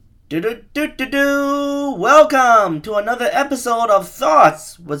Welcome to another episode of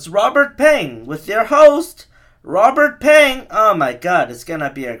Thoughts with Robert Peng with your host, Robert Peng. Oh my god, it's gonna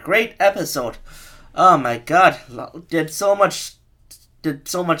be a great episode. Oh my god, did so much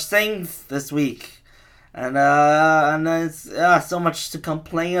things this week. And it's so much to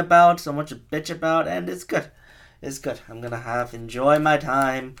complain about, so much to bitch about, and it's good. It's good. I'm gonna enjoy my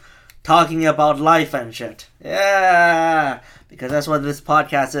time talking about life and shit. Yeah, because that's what this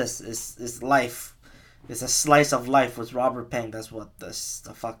podcast is life. It's a slice of life with Robert Peng. That's what the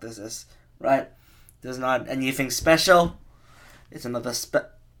fuck this is, right? There's not anything special. It's another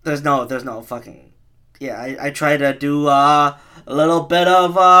there's no fucking. Yeah, I try to do a little bit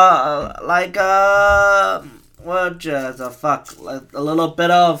of a little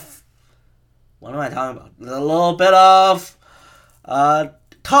bit of, what am I talking about? A little bit of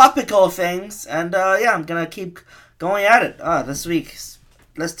topical things, and I'm gonna keep going at it this week.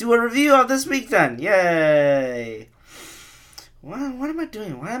 Let's do a review of this week then. Yay! What am I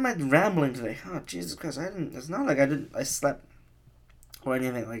doing? Why am I rambling today? Oh, Jesus Christ! It's not like I slept or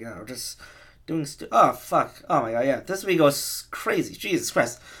anything like that. I'm just doing oh fuck! Oh my god! Yeah, this week was crazy. Jesus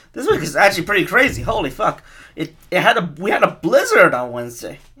Christ! This week is actually pretty crazy. Holy fuck! We had a blizzard on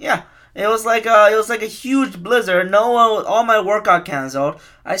Wednesday. Yeah. It was like a huge blizzard. All my work got canceled.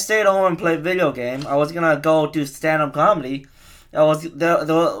 I stayed home and played video game. I was gonna go do stand-up comedy.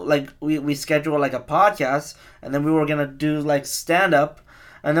 We scheduled like a podcast, and then we were gonna do like stand-up,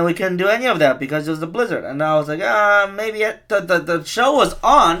 and then we couldn't do any of that because it was a blizzard. And I was like, maybe the show was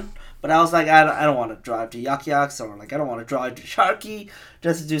on, but I was like, I don't want to drive to Yuck Yucks, or like I don't want to drive to Sharky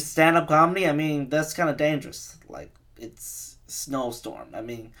just to do stand-up comedy. I mean, that's kind of dangerous. Like, it's snowstorm. I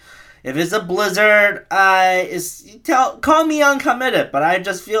mean, if it's a blizzard, call me uncommitted, but I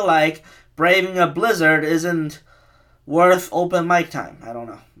just feel like braving a blizzard isn't worth open mic time. I don't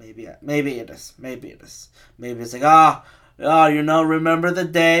know. Maybe it is. Maybe it's like, remember the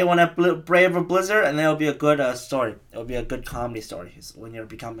day when I brave a blizzard, and then it'll be a good story. It'll be a good comedy story. It's when you're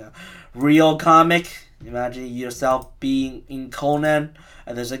becoming a real comic. Imagine yourself being in Conan,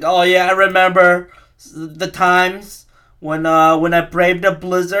 and there's like, oh yeah, I remember the times when I braved a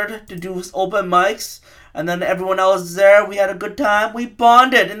blizzard to do open mics, and then everyone else was there, we had a good time, we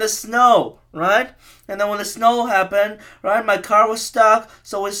bonded in the snow, right? And then when the snow happened, right, my car was stuck,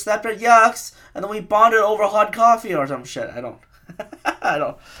 so we slept at Yucks, and then we bonded over hot coffee or some shit. I don't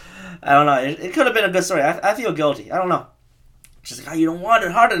know. It could have been a good story. I feel guilty. I don't know. She's like, you don't want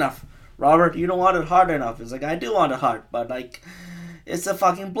it hard enough, Robert. You don't want it hard enough. It's like, I do want it hard, but like, it's a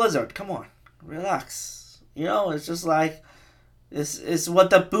fucking blizzard. Come on, relax. You know, it's just like, it's what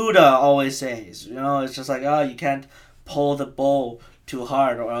the Buddha always says. You know, it's just like, you can't pull the bow too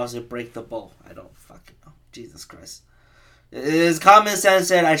hard or else you break the bow. I don't fucking know. Jesus Christ. It's common sense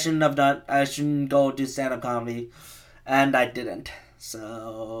that I shouldn't go do stand-up comedy, and I didn't.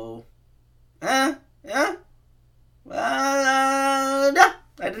 So, I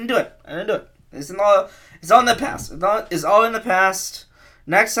didn't do it. It's all in the past. It's all in the past.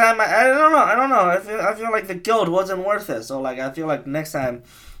 Next time, I don't know. I feel like the guilt wasn't worth it. So, like, I feel like next time,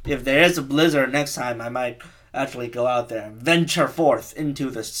 if there is a blizzard next time, I might actually go out there and venture forth into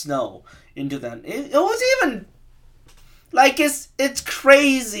the snow. It was even, like, it's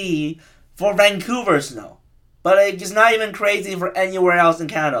crazy for Vancouver snow. But it's not even crazy for anywhere else in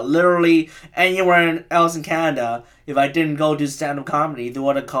Canada. Literally anywhere else in Canada, if I didn't go do stand-up comedy, they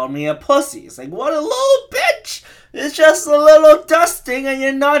would have called me a pussy. It's like, what a little bitch! It's just a little dusting and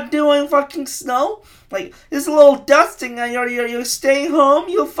you're not doing fucking snow? Like, it's a little dusting and you're staying home,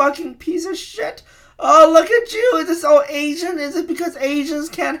 you fucking piece of shit? Oh, look at you! Is this all Asian? Is it because Asians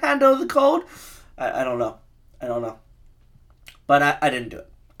can't handle the cold? I don't know. But I didn't do it.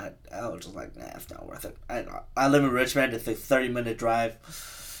 I was just like, nah, it's not worth it. I live in Richmond. It's a 30-minute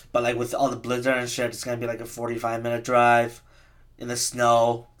drive. But, like, with all the blizzard and shit, it's going to be like a 45-minute drive in the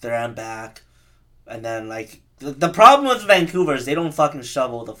snow, there and back. And then, like, the problem with Vancouver is they don't fucking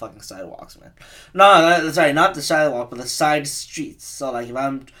shovel the fucking sidewalks, man. No, sorry, not the sidewalk, but the side streets. So, like, if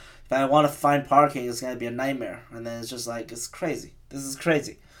I want to find parking, it's going to be a nightmare. And then it's just like, it's crazy. This is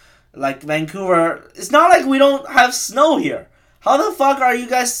crazy. Like, Vancouver, it's not like we don't have snow here. How the fuck are you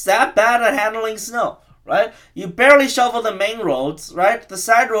guys that bad at handling snow, right? You barely shovel the main roads, right? The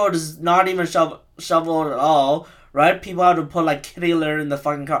side road is not even shoveled at all, right? People have to put, like, kitty litter in the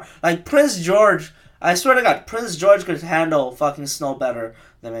fucking car. Like, Prince George, I swear to God, Prince George could handle fucking snow better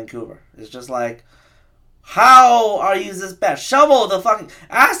than Vancouver. It's just like, how are you this bad? Shovel the fucking,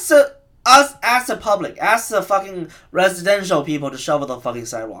 ask the public, ask the fucking residential people to shovel the fucking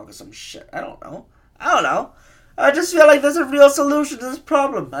sidewalk or some shit. I don't know. I just feel like there's a real solution to this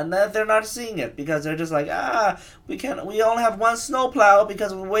problem, and they're not seeing it because they're just like, we only have one snowplow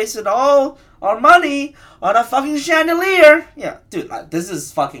because we wasted all our money on a fucking chandelier. Yeah, dude, this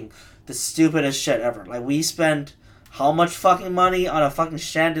is fucking the stupidest shit ever. Like, we spent how much fucking money on a fucking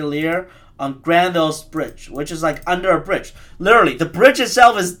chandelier on Granville's Bridge, which is like under a bridge. Literally, the bridge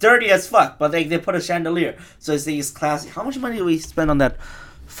itself is dirty as fuck, but they put a chandelier, so it's classy. How much money do we spend on that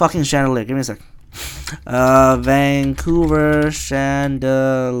fucking chandelier? Give me a sec. Vancouver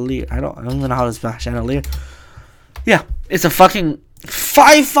chandelier. I don't even know how to spell chandelier. Yeah, it's a fucking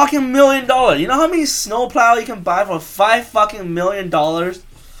 $5 million. You know how many snowplow you can buy for $5 million?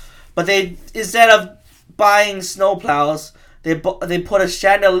 But they, instead of buying snowplows, they put a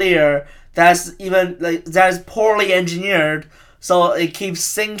chandelier that is poorly engineered, so it keeps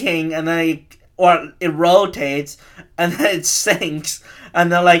sinking, and then it rotates, and then it sinks, and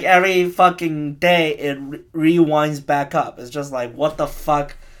then like every fucking day it rewinds back up. It's just like, what the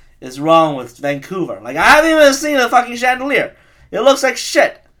fuck is wrong with Vancouver? Like, I haven't even seen a fucking chandelier. It looks like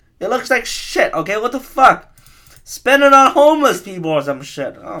shit. Okay, what the fuck? Spend it on homeless people or some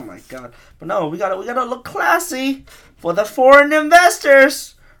shit. Oh my god. But no, we gotta look classy for the foreign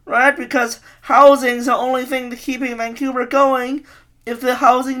investors, right? Because housing's the only thing keeping Vancouver going. If the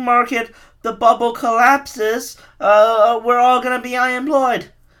housing market, the bubble collapses, we're all gonna be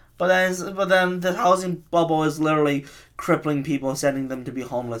unemployed. But then the housing bubble is literally crippling people, sending them to be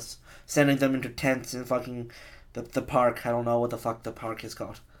homeless, sending them into tents in fucking the park. I don't know what the fuck the park is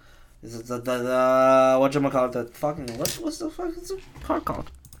called. Is it the whatchamacallit, the fucking what's the fuck is the park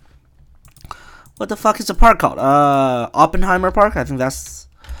called? What the fuck is the park called? Oppenheimer Park? I think that's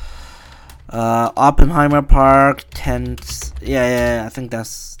Oppenheimer Park tents. Yeah, I think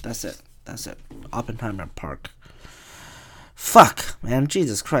that's it. Oppenheimer Park. Fuck, man,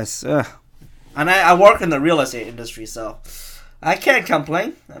 Jesus Christ. Ugh. And I work in the real estate industry, so I can't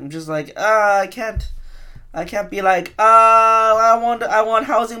complain. I'm just like, I can't be like, I want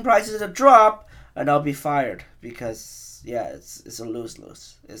housing prices to drop, and I'll be fired, because yeah, it's a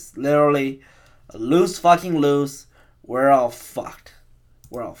lose-lose. It's literally a lose. We're all fucked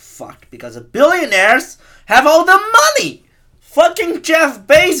because the billionaires have all the money. Fucking Jeff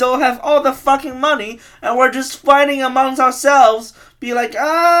Bezos have all the fucking money, and we're just fighting amongst ourselves. Be like,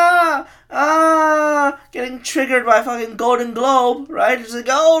 getting triggered by fucking Golden Globe, right? It's like,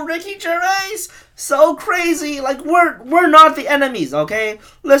 oh, Ricky Gervais, so crazy. Like, we're not the enemies, okay?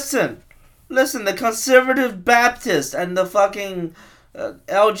 Listen, the conservative Baptists and the fucking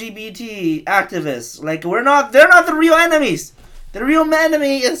LGBT activists, like, they're not the real enemies. The real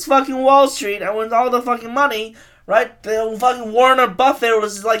enemy is fucking Wall Street, and with all the fucking money, right? The fucking Warner Buffett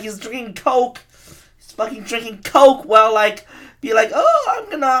was like, he's drinking Coke. He's fucking drinking Coke while be like, oh, I'm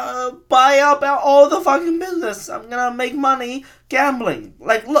gonna buy up all the fucking business. I'm gonna make money gambling.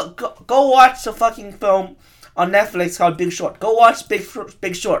 Like, look, go watch the fucking film on Netflix called Big Short. Go watch Big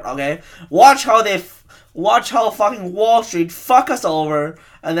Short, okay? Watch how fucking Wall Street fuck us over,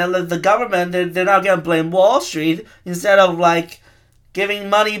 and then the government, they're not gonna blame Wall Street. Instead of like giving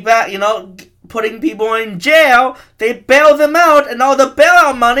money back, putting people in jail, they bail them out, and all the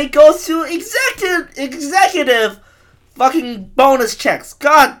bailout money goes to executive fucking bonus checks.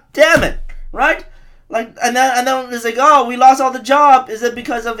 God damn it, right? Like, and then it's like, oh, we lost all the job. Is it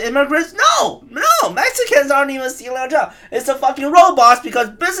because of immigrants? No, Mexicans aren't even stealing our job. It's the fucking robots, because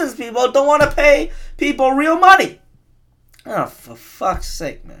business people don't want to pay people real money. Oh, for fuck's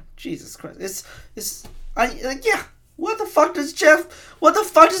sake, man, Jesus Christ, yeah. What the fuck does Jeff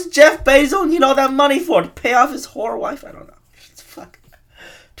Bezos need all that money for? To pay off his whore wife? I don't know. Fuck.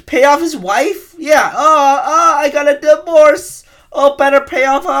 To pay off his wife? Yeah. I got a divorce. Oh, better pay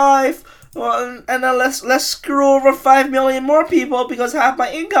off wife. Well, and then let's screw over 5 million more people, because half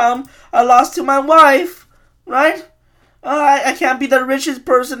my income I lost to my wife. Right? I can't be the richest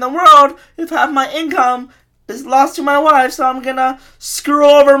person in the world if half my income is lost to my wife, so I'm gonna screw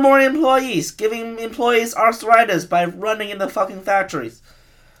over more employees, giving employees arthritis by running in the fucking factories.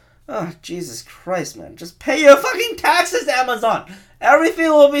 Oh, Jesus Christ, man. Just pay your fucking taxes, Amazon! Everything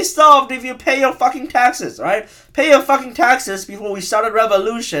will be solved if you pay your fucking taxes, right? Pay your fucking taxes before we start a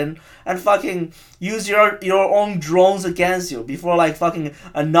revolution and fucking use your own drones against you. Before, like, fucking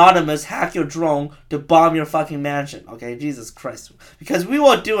Anonymous hack your drone to bomb your fucking mansion, okay? Jesus Christ. Because we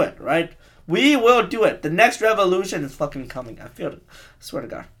will do it, right? We will do it. The next revolution is fucking coming. I feel it. I swear to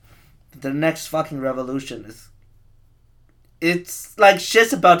God. The next fucking revolution is... It's like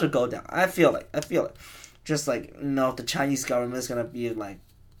shit's about to go down. I feel it. Just like, the Chinese government is gonna be like...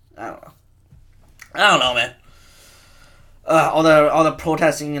 I don't know, man. all the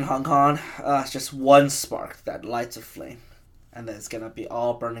protesting in Hong Kong, just one spark that lights a flame, and then it's gonna be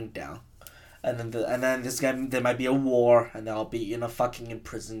all burning down, and then there might be a war, and they'll be in a fucking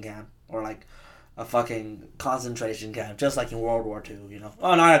prison camp or like a fucking concentration camp, just like in World War II, you know.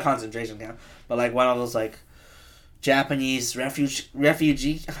 Oh, not a concentration camp, but like one of those like Japanese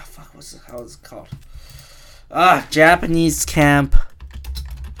refugee. Oh, fuck, how is it called? Japanese camp,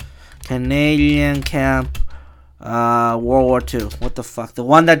 Canadian camp. World War II. What the fuck? The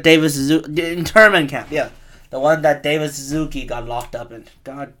one that internment camp. Yeah, the one that David Suzuki got locked up in.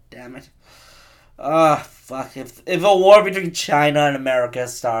 God damn it. Fuck. If a war between China and America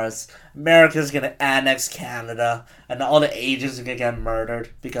starts, America's gonna annex Canada, and all the agents are gonna get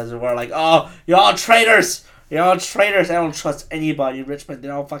murdered because we're like, oh, you're all traitors. You're all traitors. I don't trust anybody in Richmond.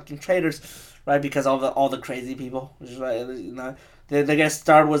 They're all fucking traitors, right? Because all the crazy people. Which is right. You know, they're gonna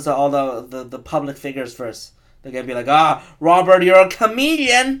start with all the public figures first. They're gonna be like, Robert, you're a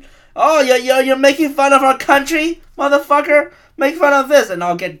comedian. Oh, you're making fun of our country, motherfucker. Make fun of this, and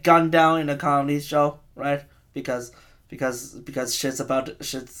I'll get gunned down in a comedy show, right? Because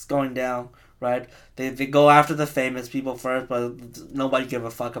shit's going down, right? They go after the famous people first, but nobody give a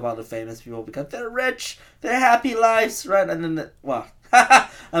fuck about the famous people because they're rich, they're happy lives, right? And then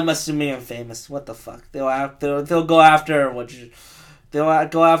I'm assuming I'm famous. What the fuck? They'll go after what's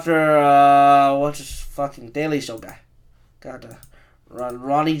fucking Daily Show guy? Got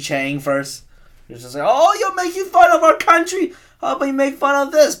Ronnie Chang first. You're just like, oh, you're making fun of our country. How about you make fun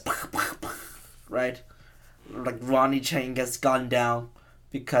of this? Right? Like Ronnie Chang gets gunned down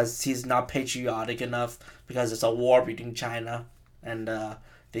because he's not patriotic enough because it's a war between China and the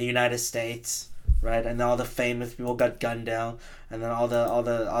United States, right? And all the famous people got gunned down, and then all the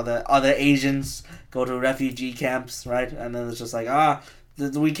other Asians go to refugee camps, right? And then it's just like,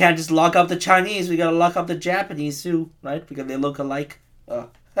 we can't just lock up the Chinese. We gotta lock up the Japanese too, right? Because they look alike.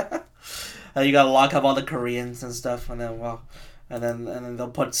 And you gotta lock up all the Koreans and stuff, and then they'll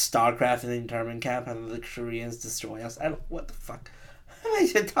put StarCraft in the internment camp, and the Koreans destroy us. What the fuck? What are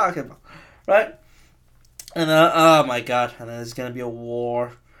you talking about, right? And then oh my god, and then there's gonna be a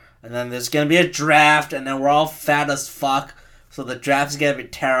war, and then there's gonna be a draft, and then we're all fat as fuck, so the draft's gonna be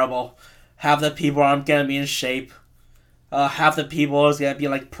terrible. Half the people aren't gonna be in shape. Half the people is gonna be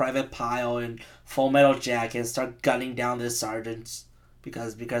like Private Pile and Full Metal Jacket and start gunning down the sergeants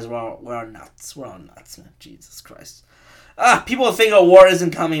because we're all nuts. We're all nuts, man. Jesus Christ. People think a war isn't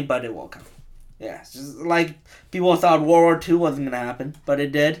coming, but it will come. Yeah, it's just like people thought World War II wasn't gonna happen, but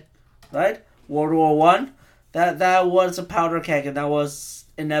it did, right? World War One, that was a powder keg, and that was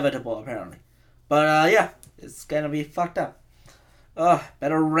inevitable apparently. But yeah, it's gonna be fucked up.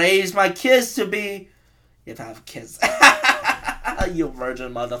 Better raise my kids to be. If I have kids. You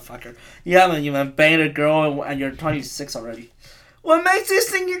virgin motherfucker. You haven't even banged a girl and you're 26 already. What makes you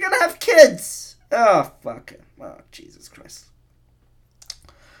think you're gonna have kids? Oh, fuck it. Oh, Jesus Christ.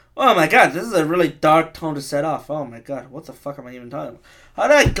 Oh my god, this is a really dark tone to set off. Oh my god, what the fuck am I even talking about? How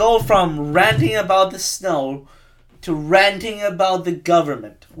did I go from ranting about the snow to ranting about the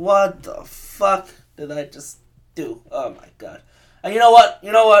government? What the fuck did I just do? Oh my god. And you know what?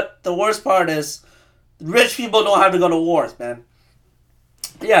 The worst part is, rich people don't have to go to wars, man.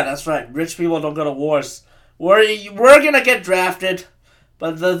 Yeah, that's right. Rich people don't go to wars. We're gonna get drafted,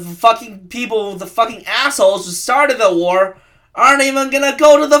 but the fucking people, the fucking assholes who started the war aren't even gonna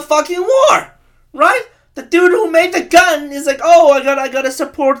go to the fucking war, right? The dude who made the gun is like, oh, I gotta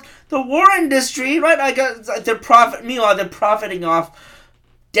support the war industry, right? Meanwhile, they're profiting off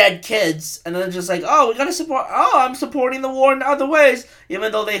dead kids, and then just like, oh, we gotta support. Oh, I'm supporting the war in other ways,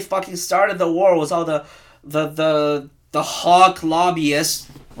 even though they fucking started the war with all the hawk lobbyists,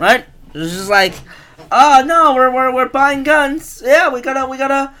 right? It's just like, oh no, we're buying guns. Yeah,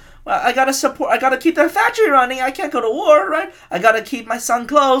 I gotta support. I gotta keep the factory running. I can't go to war, right? I gotta keep my son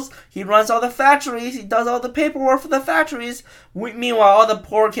close. He runs all the factories. He does all the paperwork for the factories. Meanwhile, all the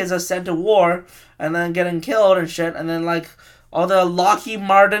poor kids are sent to war and then getting killed and shit. And then like all the Lockheed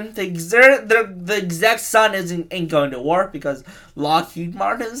Martin, the exact son ain't going to war because Lockheed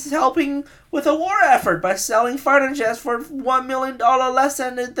Martin is helping with a war effort by selling fighter jets for $1 million less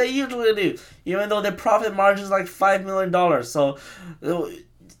than they usually do, even though their profit margin is like $5 million. So,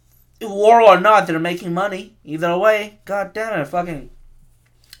 war or not, they're making money either way. God damn it, fucking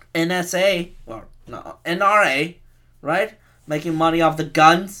NSA or no NRA, right? Making money off the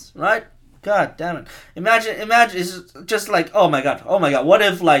guns, right? God damn it. Imagine, it's just like, oh my god, what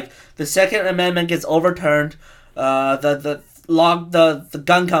if, like, the Second Amendment gets overturned, the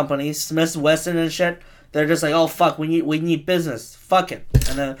gun companies, Smith Wesson and shit, they're just like, oh fuck, we need business, fuck it,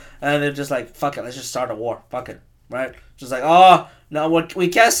 and then they're just like, fuck it, let's just start a war, fuck it, right? Just like, oh, no, we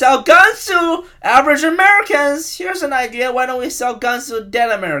can't sell guns to average Americans. Here's an idea. Why don't we sell guns to dead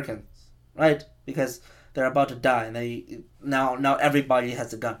Americans, right? Because they're about to die, and now everybody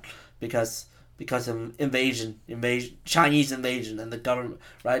has a gun because of invasion, Chinese invasion, and the government,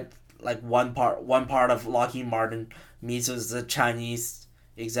 right? Like one part of Lockheed Martin meets with the Chinese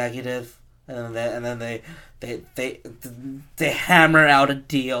executive, and then they hammer out a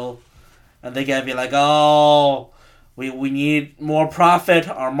deal, and they're gonna be like, oh, we need more profit,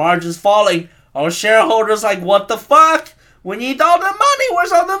 our margin's falling, our shareholders like, what the fuck? We need all the money.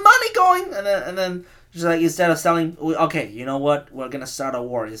 Where's all the money going? And then just like, instead of selling, okay, you know what? We're gonna start a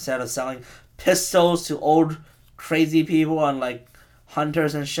war. Instead of selling pistols to old crazy people and like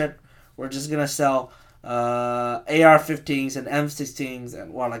hunters and shit, we're just gonna sell AR-15s and M16s,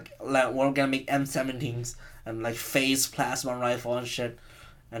 and we're gonna make M17s and like phase plasma rifle and shit,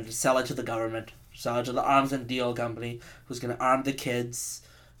 and sell it to the government, sell it to the arms and deal company who's gonna arm the kids.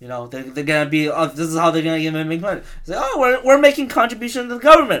 You know, they're gonna be. Oh, this is how they're gonna make money. It's like, oh, we're making contribution to the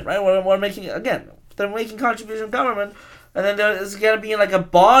government, right? We're making, again. They're making contribution to government, and then it's gonna be like a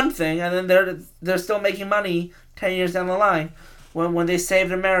bond thing, and then they're still making money 10 years down the line when they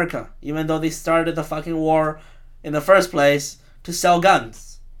saved America, even though they started the fucking war in the first place to sell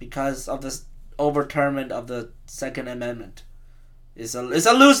guns because of this overturnment of the Second Amendment. It's a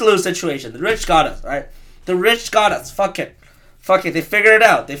lose-lose situation. The rich got us, right? The rich got us. Fuck it. They figured it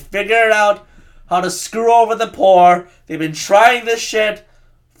out. They figured out how to screw over the poor. They've been trying this shit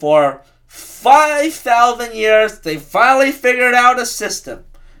for 5,000 years. They finally figured out a system.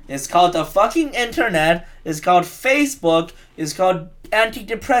 It's called the fucking internet. It's called Facebook. It's called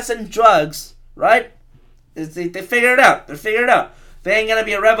antidepressant drugs, right? They figured it out. There ain't gonna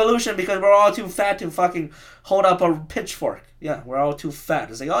be a revolution because we're all too fat to fucking hold up a pitchfork. Yeah, we're all too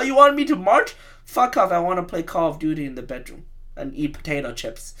fat. It's like, oh, you want me to march? Fuck off. I want to play Call of Duty in the bedroom and eat potato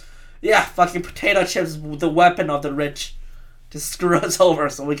chips. Yeah, fucking potato chips, the weapon of the rich, to screw us over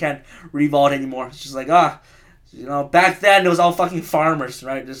so we can't revolt anymore. It's just like, you know, back then it was all fucking farmers,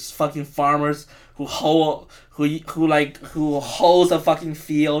 right? Just fucking farmers who hoe a fucking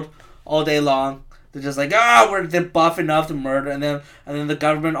field all day long. They're just like, they're buff enough to murder, and then the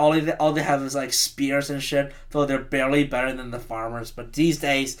government, all they have is like spears and shit, though they're barely better than the farmers. But these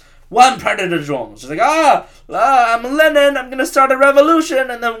days, one predator drone. It's just like, I'm Lenin, I'm gonna start a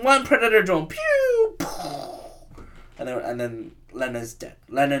revolution, and then one predator drone, pew, and then Lenin's dead.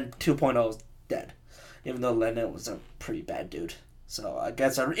 Lenin 2.0 is dead, even though Lenin was a pretty bad dude. So I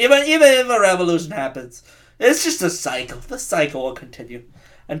guess even if a revolution happens, it's just a cycle. The cycle will continue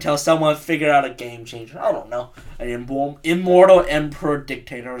until someone figure out a game changer. I don't know, an immortal emperor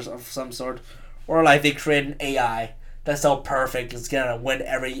dictators of some sort, or like they create an AI that's so perfect it's gonna win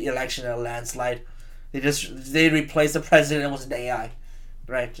every election in a landslide. They replace the president with an AI,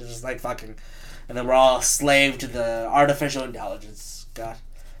 right? Just like fucking, and then we're all slave to the artificial intelligence. God,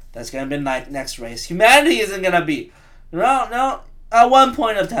 that's gonna be the next race. Humanity isn't gonna be. No. At one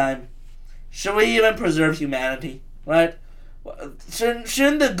point of time, should we even preserve humanity, right?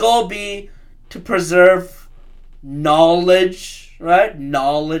 Shouldn't the goal be to preserve knowledge, right?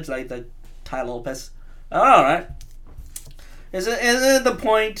 Knowledge, like the Tai Lopez. I don't know, right? Isn't it the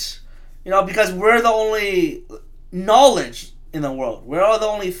point, you know, because we're the only knowledge in the world. We're all the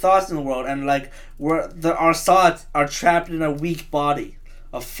only thoughts in the world, and like our thoughts are trapped in a weak body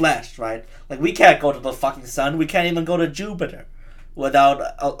of flesh, right? Like we can't go to the fucking sun. We can't even go to Jupiter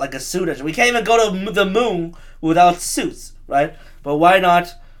without like a suit. We can't even go to the moon without suits, right? But why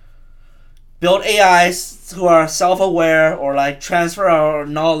not build AIs who are self-aware, or like transfer our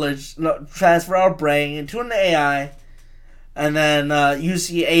knowledge, transfer our brain into an AI, and then use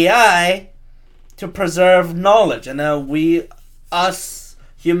the AI to preserve knowledge, and then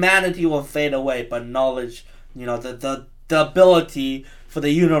humanity will fade away, but knowledge, you know, the able for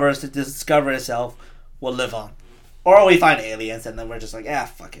the universe to discover itself will live on. Or we find aliens, and then we're just like,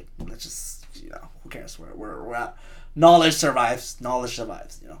 fuck it. Let's just, you know, who cares? We're out. Knowledge survives, you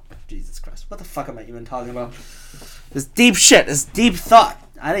know. Jesus Christ. What the fuck am I even talking about? This deep shit, this deep thought.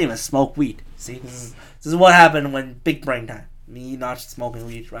 I didn't even smoke weed. See? This is what happened when big brain time. Me not smoking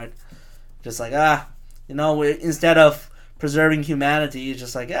weed, right? Just like, you know, instead of preserving humanity, it's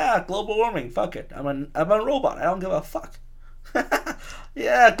just like, global warming, fuck it. I'm a robot. I don't give a fuck.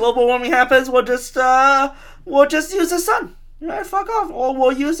 Yeah, global warming happens, we'll just use the sun. Right, fuck off. Or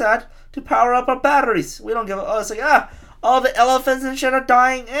we'll use that to power up our batteries. We don't give a it's like, all the elephants and shit are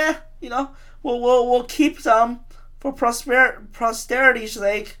dying, you know. We'll keep some for posterity's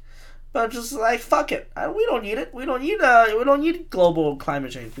sake. But just like, fuck it. We don't need it. We don't need global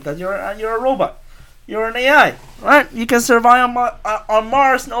climate change because you're a robot. You're an AI, right? You can survive on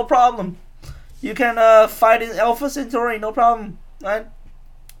Mars, no problem. You can fight in Alpha Centauri, no problem, right?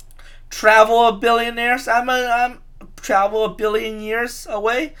 Travel a billion years. I'm travel a billion years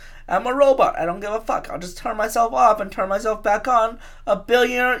away. I'm a robot. I don't give a fuck. I'll just turn myself off and turn myself back on a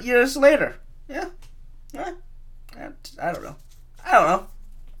billion years later. Yeah. I don't know.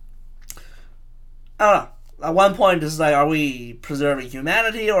 At one point, it's like, are we preserving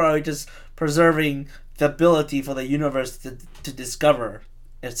humanity, or are we just preserving the ability for the universe to discover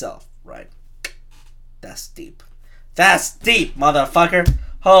itself? Right. That's deep. That's deep, motherfucker.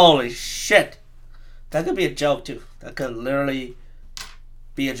 Holy shit. That could be a joke, too. That could literally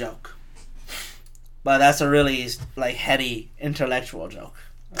be a joke. But that's a really, like, heady, intellectual joke.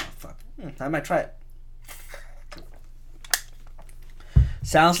 Oh, fuck. I might try it.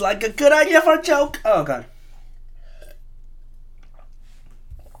 Sounds like a good idea for a joke. Oh, God.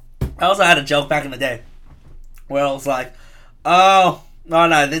 I also had a joke back in the day where it was like, oh, no,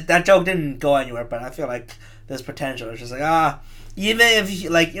 that joke didn't go anywhere, but I feel like there's potential. It's just like, even if,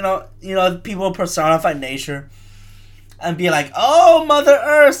 like, you know, people personify nature and be like, oh, Mother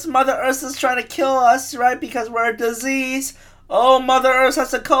Earth is trying to kill us, right, because we're a disease. Oh, Mother Earth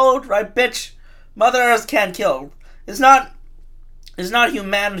has a code, right, bitch? Mother Earth can't kill. It's not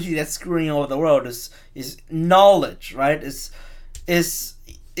humanity that's screwing over the world. It's knowledge, right? It's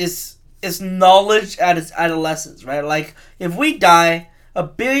knowledge at its adolescence, right? Like, if we die a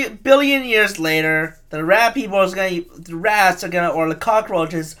billion years later, the rats are gonna, or the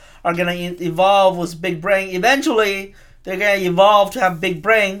cockroaches are gonna evolve with big brain. Eventually, they're gonna evolve to have big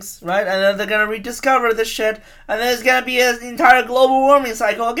brains, right? And then they're gonna rediscover this shit, and then it's gonna be an entire global warming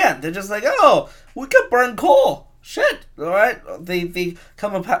cycle again. They're just like, oh, we could burn coal. Shit, alright? They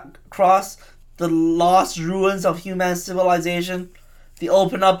come across the lost ruins of human civilization. They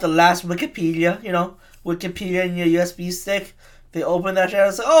open up the last Wikipedia, Wikipedia in your USB stick. They open that shit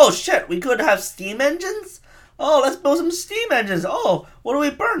and say, oh shit, we could have steam engines? Oh, let's build some steam engines. Oh, what do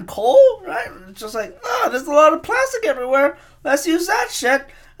we burn? Coal? Right? It's just like, there's a lot of plastic everywhere. Let's use that shit,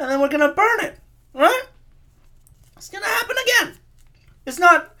 and then we're gonna burn it. Right? It's gonna happen again. It's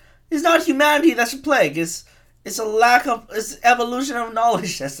not humanity that's a plague. It's evolution of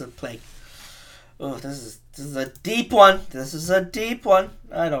knowledge that's the plague. Oh, this is a deep one.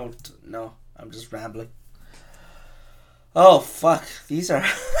 I don't know. I'm just rambling. Oh, fuck. These are...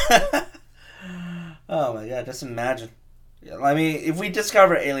 Oh, my God. Just imagine. I mean, if we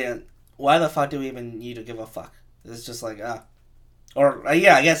discover alien, why the fuck do we even need to give a fuck? It's just like, Or, I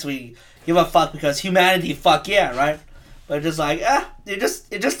guess we give a fuck because humanity, fuck yeah, right? But just like, it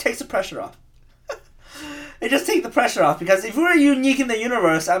just takes the pressure off. It just takes the pressure off, because if we're unique in the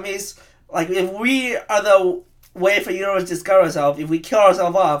universe, I mean, it's like, if we are the way for the universe to discover itself, if we kill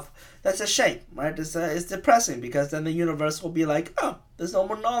ourselves off, that's a shame, right? It's depressing, because then the universe will be like, oh, there's no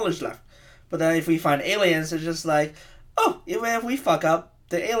more knowledge left. But then if we find aliens, it's just like, oh, even if we fuck up,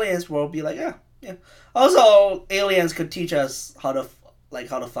 the aliens will be like, yeah. Also, aliens could teach us how to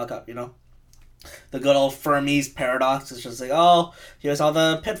fuck up, The good old Fermi's paradox is just like, oh, here's all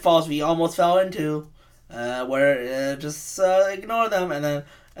the pitfalls we almost fell into. Just ignore them, and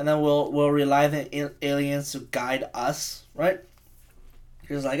then we'll rely on the aliens to guide us, right?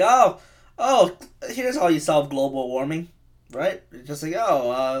 He's like, oh, here's how you solve global warming, right? It's just like,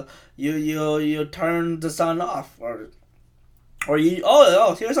 you turn the sun off, or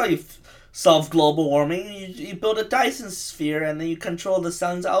here's how you solve global warming. You build a Dyson sphere, and then you control the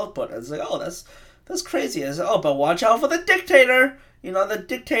sun's output. It's like, oh, that's crazy. It's like, but watch out for the dictator. The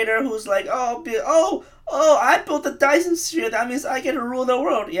dictator who's like, I built the Dyson sphere. That means I get to rule the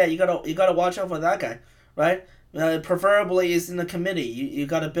world. Yeah, you gotta watch out for that guy, right? Preferably is in a committee. You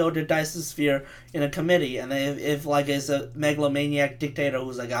gotta build your Dyson sphere in a committee. And then if like it's a megalomaniac dictator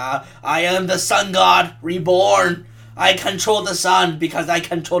who's like, I am the sun god reborn. I control the sun because I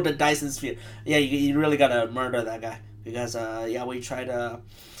control the Dyson sphere. Yeah, you really gotta murder that guy, because we tried to.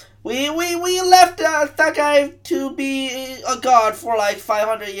 We left that guy to be a god for like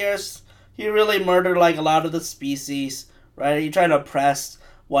 500 years. He really murdered like a lot of the species, right? He tried to oppress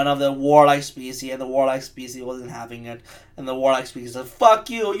one of the warlike species, and the warlike species wasn't having it. And the warlike species said, fuck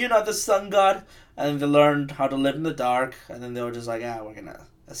you, you're not the sun god. And then they learned how to live in the dark, and then they were just like, we're gonna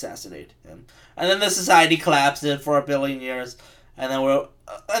assassinate him. And then the society collapses for a billion years, and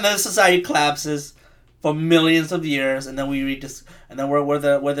then society collapses for millions of years, and then we're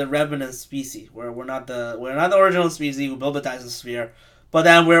the remnant species. We're not the original species who built the Dyson sphere, but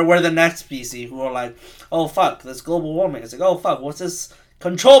then we're the next species who are like, oh fuck, this global warming. It's like, oh fuck, what's this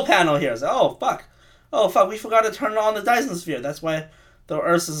control panel here? It's like, oh fuck, we forgot to turn on the Dyson sphere. That's why the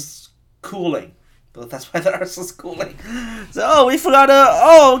Earth is cooling. But that's why the Earth was cooling. So, we forgot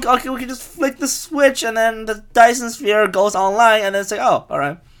okay, we can just flick the switch and then the Dyson sphere goes online and then it's like,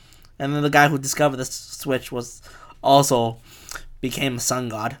 alright. And then the guy who discovered the switch became a sun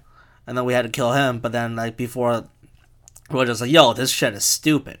god. And then we had to kill him, but then like before, we were just like, yo, this shit is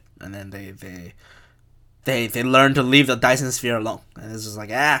stupid. And then they learned to leave the Dyson sphere alone. And it's just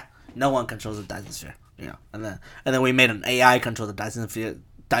like, no one controls the Dyson sphere. And then we made an AI control the Dyson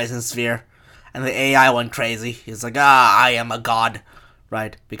sphere. And the AI went crazy. He's like, I am a god,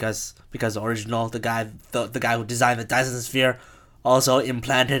 right? Because the original, the guy who designed the Dyson sphere also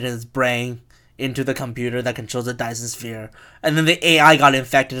implanted his brain into the computer that controls the Dyson sphere. And then the AI got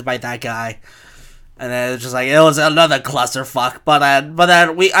infected by that guy. And then it was another clusterfuck. But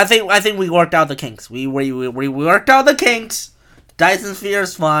then I think we worked out the kinks. We worked out the kinks. The Dyson sphere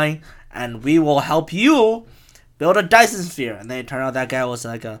is fine, and we will help you build a Dyson sphere. And then it turned out that guy was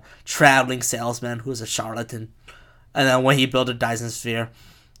like a traveling salesman who's a charlatan. And then when he built a Dyson sphere,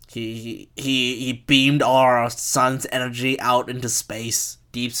 he beamed our sun's energy out into space,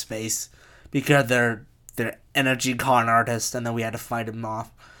 deep space, because they're energy con artists. And then we had to fight him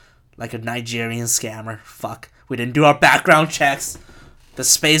off like a Nigerian scammer. Fuck, we didn't do our background checks. The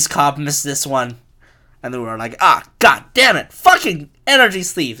space cop missed this one. And then we were like, god damn it, fucking energy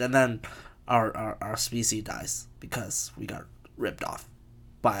sleeves. And then our species dies because we got ripped off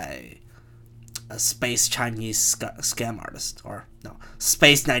by a space Chinese scam artist. Or, no,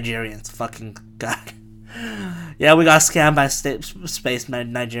 space Nigerians. Fucking god. Yeah, we got scammed by space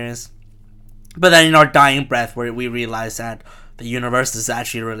Nigerians. But then in our dying breath, where we realized that the universe is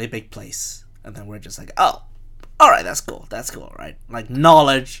actually a really big place. And then we're just like, alright, that's cool, right? Like,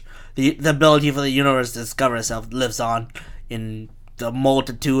 knowledge, the ability for the universe to discover itself lives on in the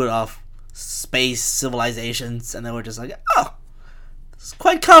multitude of space civilizations. And then we're just like, it's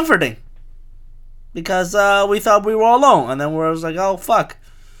quite comforting. Because we thought we were alone. And then we're just like, oh fuck,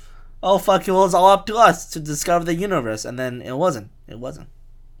 it was all up to us to discover the universe. And then it wasn't. And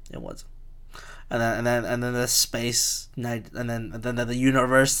then the space night, and then the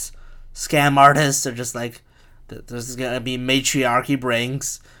universe scam artists are just like, there's gonna be matriarchy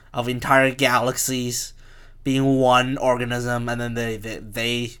brains of entire galaxies being one organism, and then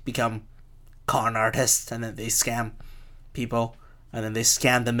they become con artists, and then they scam people, and then they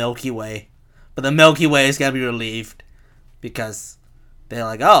scam the Milky Way. But the Milky Way is gonna be relieved because they're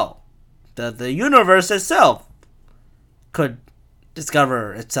like, the universe itself could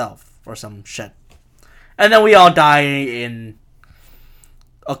discover itself or some shit. And then we all die in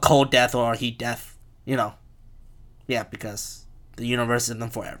a cold death or a heat death, Yeah, because the universe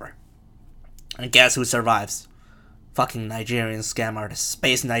isn't forever. And guess who survives? Fucking Nigerian scam artists.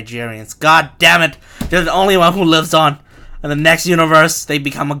 Space Nigerians. God damn it! They're the only one who lives on. And the next universe, they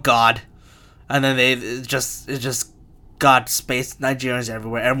become a god. And then it just got space Nigerians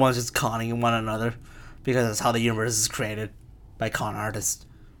everywhere. Everyone's just conning one another. Because that's how the universe is created. By con artists.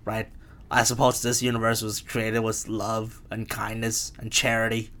 Right? I suppose this universe was created with love and kindness and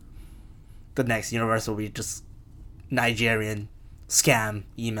charity. The next universe will be just Nigerian scam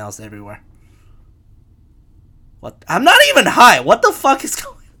emails everywhere. What? I'm not even high. What the fuck is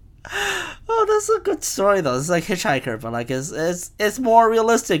going on? Oh, that's a good story though. It's like Hitchhiker, but like it's more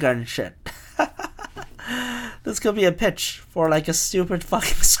realistic and shit. This could be a pitch for like a stupid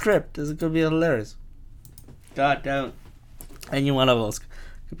fucking script. This could be hilarious. God damn. Any one of those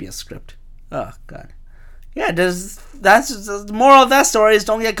could be a script. Oh god. Yeah, that's the moral of that story is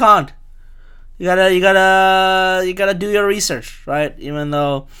don't get conned. You gotta do your research, right? Even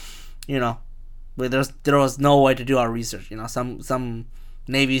though, there was no way to do our research. Some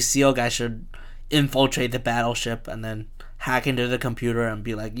Navy SEAL guy should infiltrate the battleship and then hack into the computer and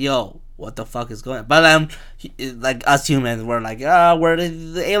be like, "Yo, what the fuck is going on?" But like us humans, we're like, we're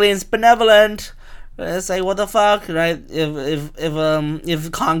the aliens benevolent. It's like, what the fuck, right?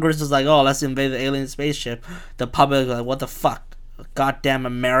 If Congress is like, let's invade the alien spaceship, the public is like, what the fuck, goddamn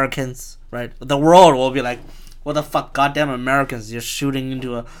Americans, right? The world will be like, what the fuck, goddamn Americans, you're shooting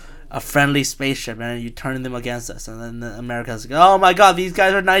into a friendly spaceship and you turn them against us. And then the Americans go, oh my god, these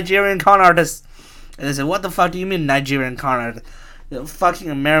guys are Nigerian con artists. And they say, what the fuck do you mean Nigerian con artists?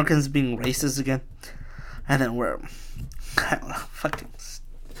 Fucking Americans being racist again. And then we're fucking.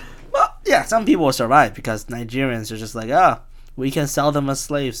 Well, yeah, some people will survive because Nigerians are just like, we can sell them as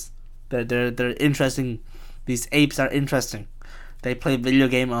slaves. They're interesting. These apes are interesting. They play video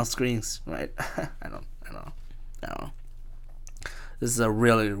game on screens, right? I don't know. This is a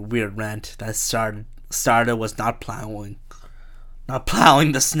really weird rant that started was not plowing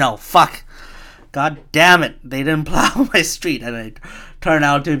the snow. Fuck. God damn it. They didn't plow my street and I turned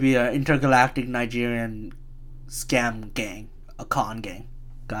out to be an intergalactic Nigerian scam gang, a con gang.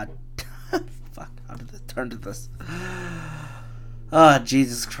 God, fuck! How did it turn to this? Oh,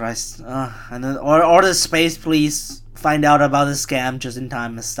 Jesus Christ! And then or the space police find out about the scam just in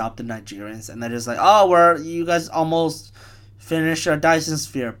time and stop the Nigerians, and they're just like, oh, you guys almost finished our Dyson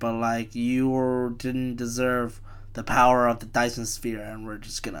sphere, but like you didn't deserve the power of the Dyson sphere, and we're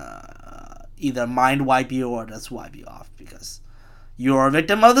just gonna either mind wipe you or just wipe you off because you're a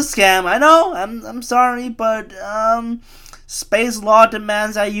victim of the scam. I know, I'm sorry, but space law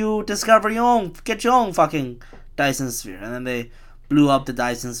demands that you discover get your own fucking Dyson sphere. And then they blew up the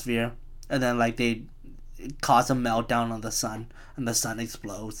Dyson sphere, and then like they caused a meltdown on the sun, and the sun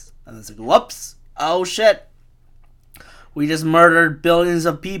explodes, and it's like, whoops, oh shit, we just murdered billions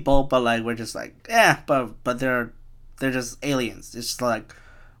of people, but like we're just like, but they're just aliens. It's just like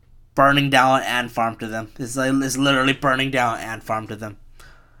burning down an ant farm to them. It's literally burning down an ant farm to them,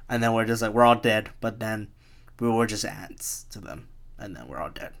 and then we're just like, we're all dead, but then we were just ants to them, and then we're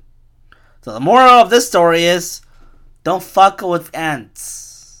all dead. So the moral of this story is, don't fuck with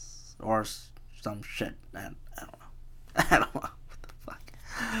ants or some shit. I don't know. I don't know what the fuck.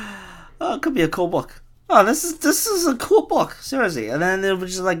 Oh, it could be a cool book. Oh, this is a cool book, seriously. And then it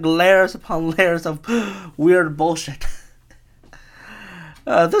was just like layers upon layers of weird bullshit.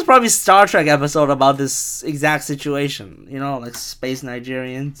 There's probably a Star Trek episode about this exact situation. You know, like space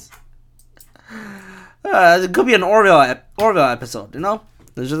Nigerians. It could be an Orville episode. You know,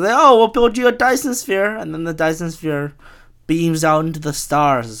 they're just like, oh, we'll build you a Dyson sphere, and then the Dyson sphere beams out into the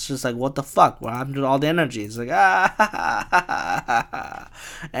stars. It's just like, what the fuck? What happened to all the energy? It's like,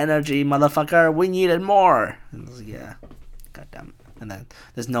 energy, motherfucker. We needed more. And it's like, yeah, goddamn. And then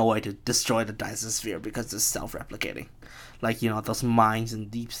there's no way to destroy the Dyson sphere because it's self-replicating, like, you know, those mines in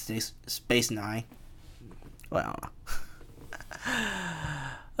Deep Space Nine. Well, I don't know.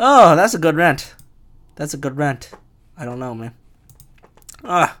 Oh, that's a good rant. That's a good rant. I don't know, man.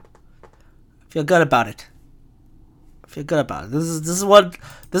 I feel good about it. Feel good about it. This is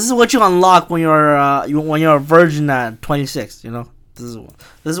what you unlock when you're a virgin at 26. You know, this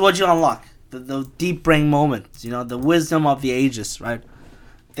is what you unlock. The deep brain moments. You know, the wisdom of the ages. Right?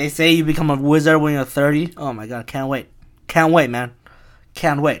 They say you become a wizard when you're 30. Oh my god, can't wait, man,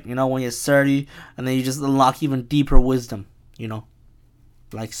 can't wait. You know, when you're 30, and then you just unlock even deeper wisdom. You know,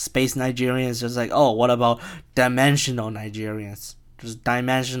 like space Nigerians. Just like, oh, what about dimensional Nigerians? Just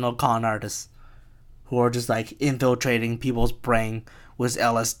dimensional con artists who are just like infiltrating people's brain with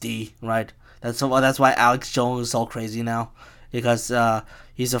LSD, right? That's why Alex Jones is so crazy now, because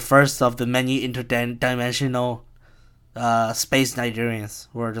he's the first of the many interdimensional space Nigerians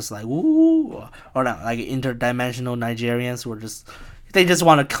who are just like, woo, or not, like interdimensional Nigerians who are they just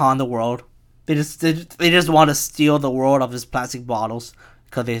want to con the world. They just want to steal the world of his plastic bottles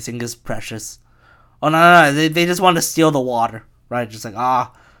because they think it's precious. Oh no, they just want to steal the water, right? Just like,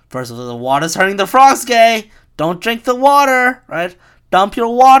 first of all, the water's hurting the frogs, gay. Don't drink the water, right? Dump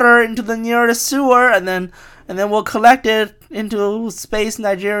your water into the nearest sewer, and then we'll collect it into space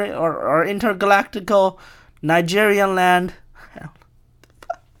Nigeria or intergalactical Nigerian land.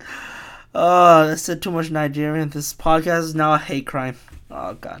 Oh, that's said too much Nigerian. This podcast is now a hate crime.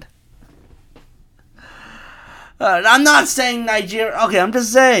 Oh god. I'm not saying Nigeria. Okay, I'm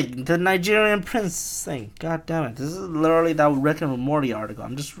just saying the Nigerian prince thing. God damn it! This is literally that Rick and Morty article.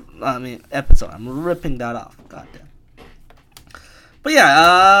 Episode. I'm ripping that off. God damn. But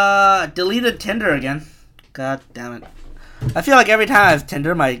yeah, deleted Tinder again. God damn it! I feel like every time I have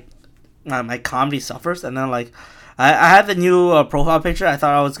Tinder, my comedy suffers, and then like I had the new profile picture. I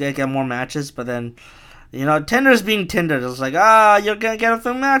thought I was gonna get more matches, but then, you know, Tinder's being Tinder. It's like, you're gonna get a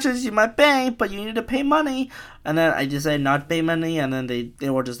few matches, you might pay, but you need to pay money. And then I decided not to pay money, and then they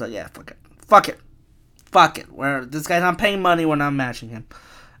were just like, yeah, fuck it. This guy's not paying money, we're not matching him.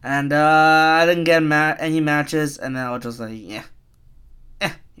 And I didn't get any matches, and then I was just like, yeah,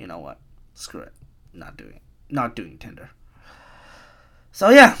 you know what, screw it, not doing Tinder. So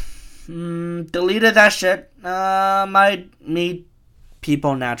yeah, deleted that shit. Might meet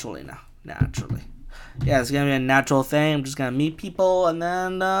people naturally now. Yeah, it's gonna be a natural thing. I'm just gonna meet people and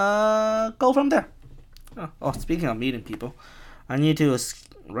then go from there. Oh, speaking of meeting people, I need to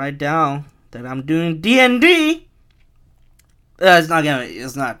write down that I'm doing D&D. This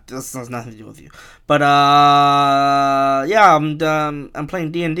has nothing to do with you. But yeah, I'm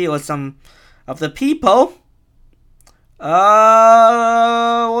playing D&D with some of the people. What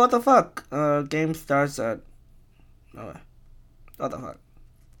the fuck? Game starts at. Oh, what the fuck?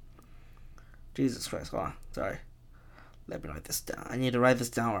 Jesus Christ, hold on. Sorry. Let me write this down. I need to write this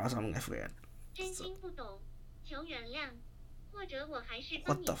down or else I'm gonna forget. 真心不懂，求原谅，或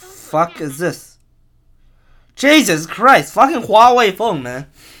What the fuck is this? Jesus Christ, fucking Huawei phone, man.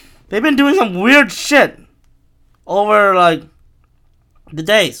 They've been doing some weird shit over, like, the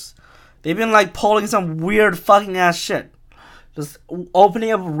days. They've been, like, pulling some weird fucking ass shit. Just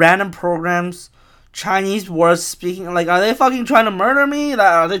opening up random programs, Chinese words speaking. Like, are they fucking trying to murder me?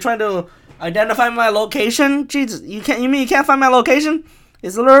 Are they trying to identify my location? Jesus, you mean you can't find my location?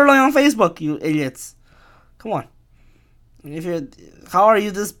 It's literally on Facebook, you idiots. Come on. How are you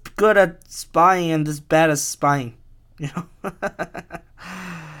this good at spying and this bad at spying? You know.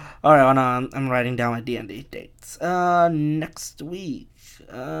 All right, well, no, I'm writing down my D&D dates. Next week.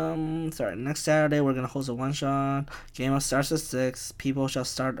 Next Saturday we're gonna host a one shot. Game starts at 6. People shall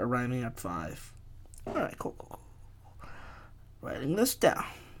start arriving at 5. All right, cool. Writing this down.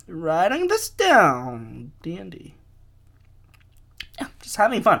 D&D. Yeah, just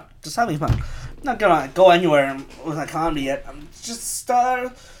having fun. Not gonna go anywhere with my comedy yet. I'm just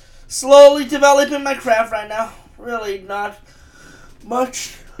slowly developing my craft right now. Really not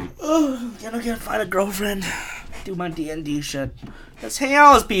much. Gonna find a girlfriend. Do my D&D shit. Let's hang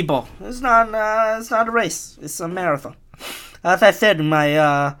out with people. It's not a race. It's a marathon. As I said in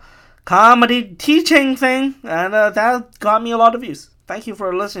my comedy teaching thing, and that got me a lot of views. Thank you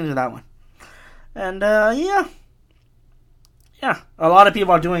for listening to that one. And yeah, a lot of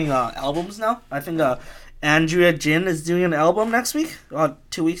people are doing albums now. I think Andrea Jin is doing an album next week,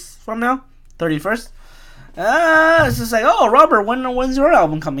 2 weeks from now, 31st. It's just like, oh, Robert, when's your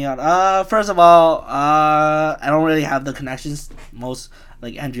album coming out? First of all, I don't really have the connections most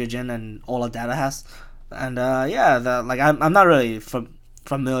like Andrea Jin and Ola Data has, and I'm not really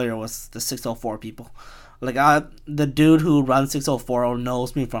familiar with the 604 people. Like the dude who runs 604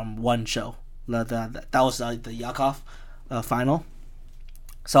 knows me from one show. That was the Yakov final.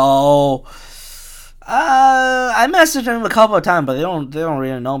 So I messaged him a couple of times, but they don't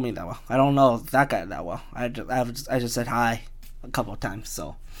really know me that well. I don't know that guy that well. I just said hi a couple of times,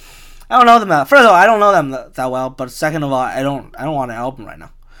 so I don't know them that. First of all, I don't know them that well, but second of all, I don't want an album right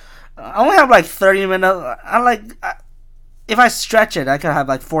now. I only have like 30 minutes. If I stretch it, I could have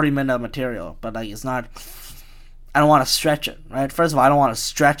like 40-minute material, but like it's not. I don't want to stretch it, right? First of all, I don't want to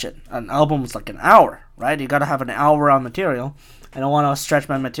stretch it. An album is like an hour, right? You gotta have an hour on material. I don't want to stretch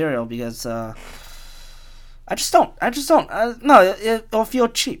my material because I just don't. No, it'll feel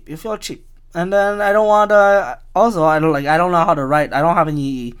cheap. And then I don't want to. Also, I don't know how to write. I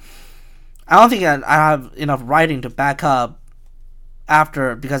don't think I have enough writing to back up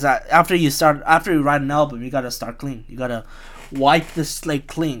after you write an album, you gotta start clean. You gotta wipe the slate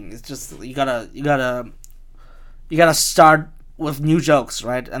clean. It's just you gotta start with new jokes,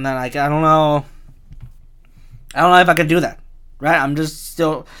 right? And then like I don't know if I can do that. Right, I'm just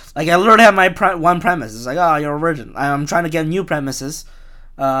still like I literally have my one premise. It's like, oh, you're original. I'm trying to get new premises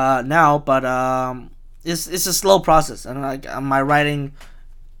now, but it's a slow process, and like my writing,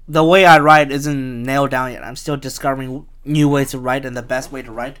 the way I write isn't nailed down yet. I'm still discovering new ways to write and the best way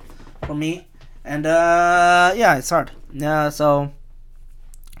to write for me, and it's hard. Yeah, so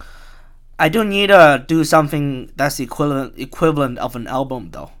I do need to do something that's equivalent of an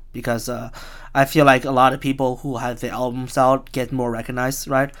album though, because I feel like a lot of people who have their albums out get more recognized,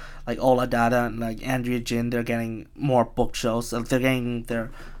 right? Like Ola Dada and like Andrea Jin, they're getting more book shows. So they're getting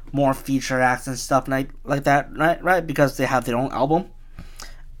their more feature acts and stuff like that, right? Because they have their own album.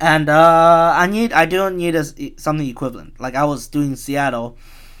 And I do need something equivalent. Like I was doing Seattle,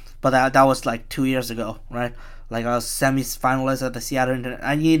 but that was like 2 years ago, right? Like I was semi-finalist at the Seattle Internet.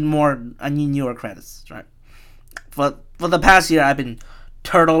 I need newer credits, right? For the past year, I've been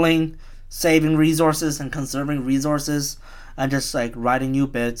turtling, saving resources and conserving resources, and just like writing new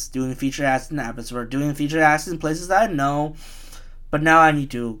bits, doing feature acts in Abbotsford, doing feature acts in places that I know. But now I need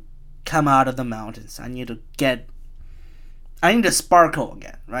to come out of the mountains. I need to sparkle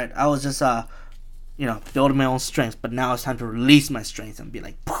again, right? I was just building my own strength, but now it's time to release my strength and be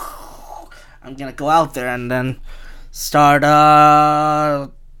like, I'm gonna go out there and then start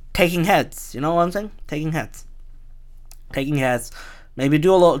taking heads. You know what I'm saying? Taking heads. Maybe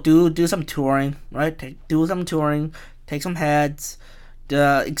do some touring, right? Do some touring, take some heads,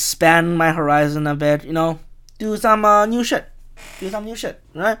 expand my horizon a bit. Do some new shit.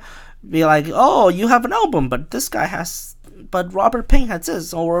 Right? Be like, oh, you have an album, but Robert Payne has this,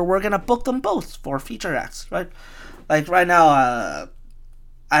 so we're gonna book them both for feature acts, right? Like right now,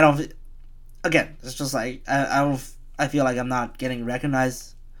 I don't. Again, it's just like I feel like I'm not getting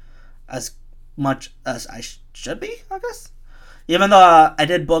recognized as much as I should be, I guess. Even though I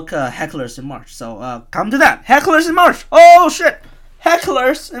did book Hecklers in March. So come to that. Hecklers in March. Oh, shit.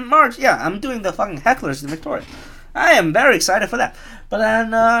 Hecklers in March. Yeah, I'm doing the fucking Hecklers in Victoria. I am very excited for that. But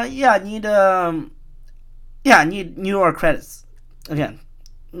then, I need newer credits. Again,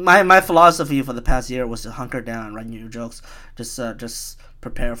 my philosophy for the past year was to hunker down and write new jokes. Just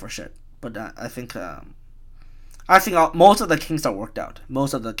prepare for shit. But I think most of the kinks are worked out.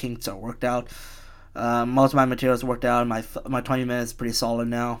 Most of my materials worked out. My 20 minutes is pretty solid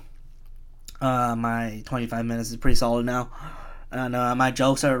now. My 25 minutes is pretty solid now. And my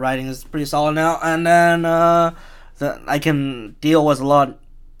jokes are writing is pretty solid now. And then I can deal with a lot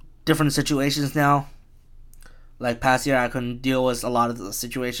different situations now. Like past year, I couldn't deal with a lot of the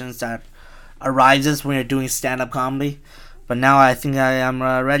situations that arises when you're doing stand-up comedy. But now I think I am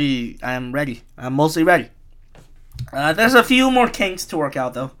ready. I am ready. I'm mostly ready. There's a few more kinks to work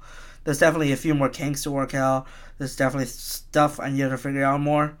out, though. There's definitely a few more kinks to work out. There's definitely stuff I need to figure out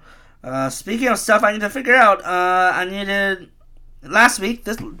more. Speaking of stuff I need to figure out, I needed this week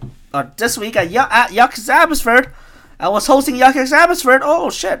at Yuck's Abbotsford. I was hosting Yuck's Abbotsford.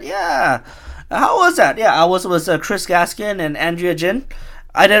 Oh shit, yeah. How was that? Yeah, I was with Chris Gaskin and Andrea Jin.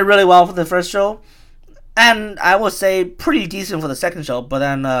 I did really well for the first show, and I would say pretty decent for the second show. But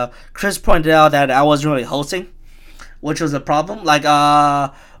then Chris pointed out that I wasn't really hosting, which was a problem. Like,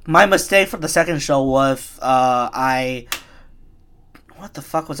 my mistake for the second show was what the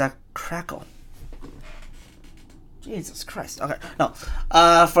fuck was that crackle? Jesus Christ. Okay, no.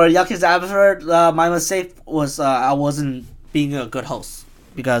 For Yucky's Abbotsford, my mistake was I wasn't being a good host.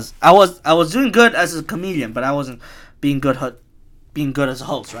 Because I was doing good as a comedian, but I wasn't being good as a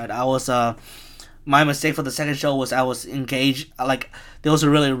host, right? My mistake for the second show was I was engaged. Like, there was a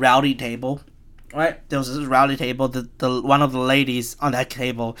really rowdy table, right? There was this rowdy table. The one of the ladies on that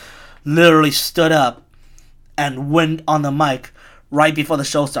table literally stood up and went on the mic right before the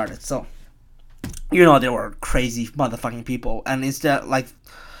show started. So, they were crazy motherfucking people, and instead, like,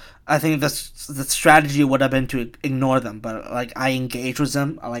 I think the strategy would have been to ignore them, but like I engaged with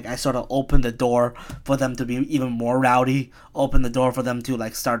them. Like, I sort of opened the door for them to be even more rowdy. Opened the door for them to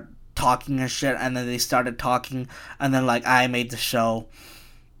like start talking and shit, and then they started talking, and then like I made the show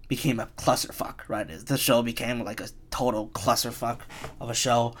became a clusterfuck. Right, the show became like a total clusterfuck of a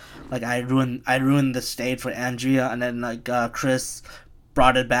show. Like I ruined the stage for Andrea, and then like Chris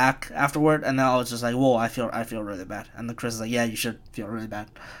brought it back afterward, and then I was just like, whoa, I feel really bad. And then Chris is like, yeah, you should feel really bad.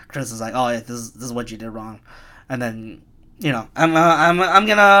 Chris is like, oh yeah, this is what you did wrong. And then I'm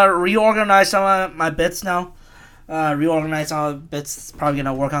gonna reorganize some of my bits now. Reorganize some of the bits. Probably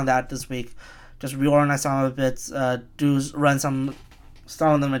gonna work on that this week. Just reorganize some of the bits. Run some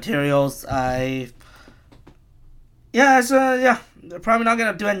of the materials. They're probably not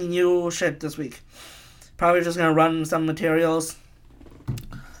gonna do any new shit this week. Probably just gonna run some materials.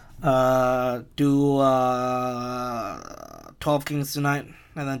 Do 12 Kings tonight,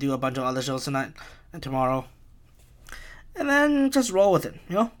 and then do a bunch of other shows tonight and tomorrow, and then just roll with it.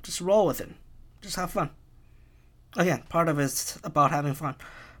 Just roll with it. Just have fun. Again, part of it's about having fun,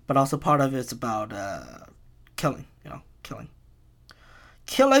 but also part of it's about killing.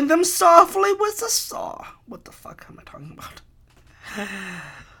 Killing them softly with a saw. What the fuck am I talking about?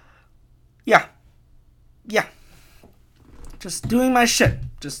 Yeah. Just doing my shit.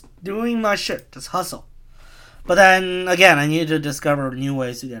 Just hustle. But then, again, I need to discover new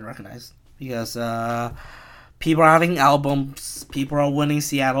ways to get recognized. Because people are having albums. People are winning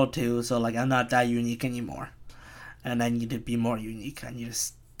Seattle too. So, like, I'm not that unique anymore. And I need to be more unique. I need to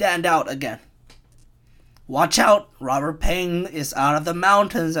stand out again. Watch out. Robert Payne is out of the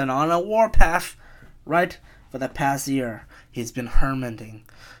mountains and on a warpath. Right? For the past year, he's been hermiting.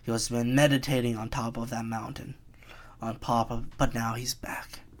 He has been meditating on top of that mountain. But now he's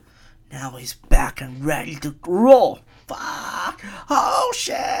back. Now he's back and ready to roll. Fuck. Oh,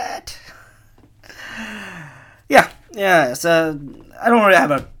 shit. Yeah. So I don't really have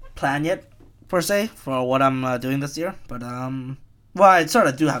a plan yet, per se, for what I'm doing this year. But, I sort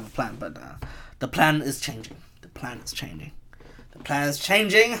of do have a plan, but the plan is changing.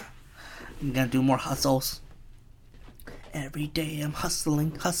 I'm gonna do more hustles. Every day I'm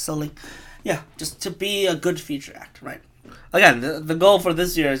hustling. Yeah, just to be a good feature act, right? Again, the goal for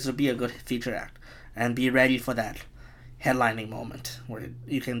this year is to be a good feature act and be ready for that headlining moment where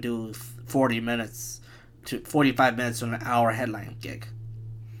you can do 45 minutes to an hour headline gig.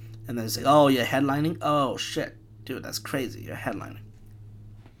 And then say, oh, you're headlining? Oh, shit. Dude, that's crazy. You're headlining.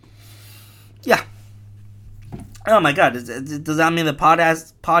 Yeah. Oh my god, does that mean the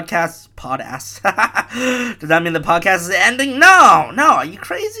podcast? Does that mean the podcast is ending? No, are you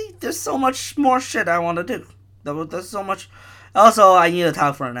crazy? There's so much more shit I want to do. There's so much. Also, I need to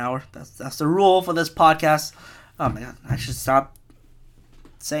talk for an hour. That's the rule for this podcast. Oh my god, I should stop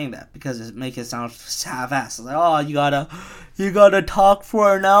saying that because it makes it sound half-assed. Like, oh, you gotta talk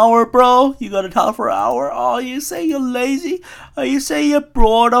for an hour, bro. You gotta talk for an hour. Oh, you say you're lazy. Oh, you say you're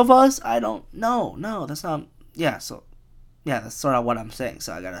bored of us. I don't. No, that's not. Yeah, so, yeah, that's sort of what I'm saying.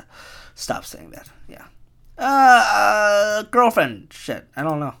 So I gotta stop saying that. Yeah. Girlfriend shit. I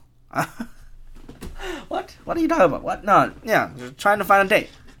don't know. What? What are you talking about? What? No. Yeah, trying to find a date.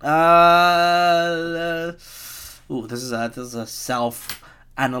 This is a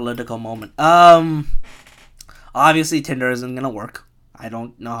self-analytical moment. Obviously Tinder isn't gonna work. I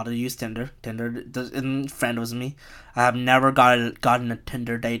don't know how to use Tinder. Tinder isn't friend with me. I have never gotten a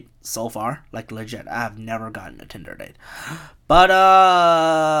Tinder date so far. Like, legit, I have never gotten a Tinder date. But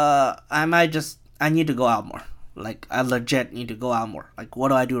I need to go out more. Like, I legit need to go out more. Like, what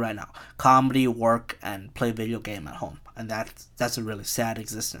do I do right now? Comedy, work, and play video game at home. And that's a really sad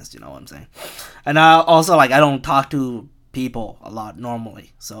existence, you know what I'm saying? And also, like, I don't talk to people a lot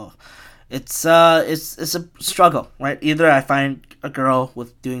normally. So it's a struggle, right? Either I find a girl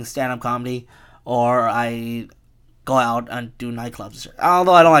with doing stand-up comedy, or I go out and do nightclubs.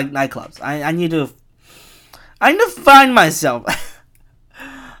 Although I don't like nightclubs. I need to find myself.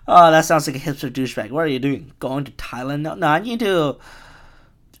 Oh, that sounds like a hipster douchebag. What are you doing? Going to Thailand now? No, I need to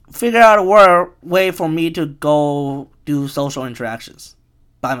figure out a way for me to go do social interactions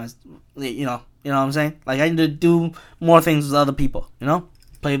by myself. You know what I'm saying? Like, I need to do more things with other people, you know?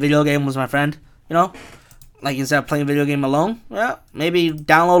 Play a video game with my friend, you know? Like, instead of playing a video game alone, yeah, maybe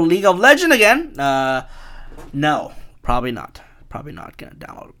download League of Legends again. No, probably not. Probably not gonna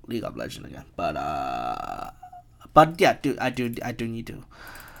download League of Legends again. But yeah, I do need to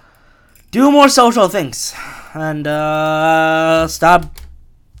do more social things and stop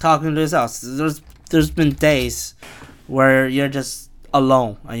talking to yourself. There's been days where you're just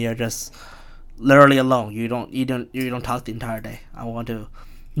alone and you're just literally alone. You don't talk the entire day. I want to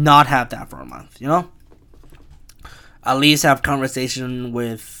not have that for a month, you know? At least have conversation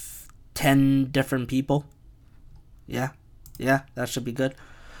with 10 different people. Yeah, that should be good.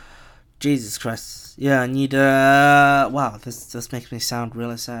 Jesus Christ. Yeah, I need wow, this makes me sound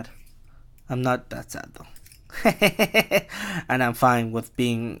really sad. I'm not that sad though. And I'm fine with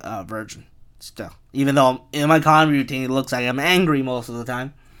being a virgin still. Even though in my comedy routine it looks like I'm angry most of the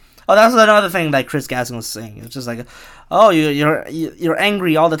time. Oh, that's another thing that Chris Gaskin was saying. It's just like, oh, you're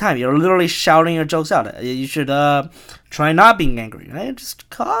angry all the time. You're literally shouting your jokes out. You should try not being angry, right? Just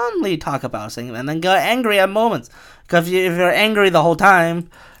calmly talk about something and then get angry at moments. Because if you're angry the whole time,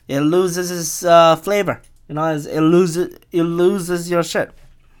 it loses its flavor. You know, it loses your shit.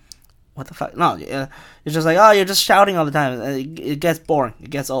 What the fuck? No, it's just like, oh, you're just shouting all the time. It gets boring. It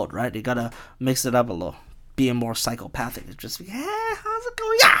gets old, right? You gotta mix it up a little. Being more psychopathic. It's just like, hey, how's it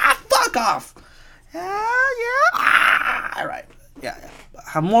going? Yeah, fuck off. Yeah. All right. Yeah.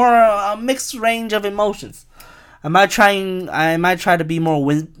 Have more a mixed range of emotions. I might try to be more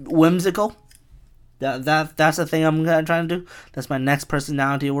whimsical. That's the thing I'm trying to do. That's my next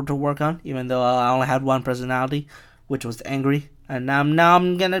personality to work on. Even though I only had one personality, which was angry, and now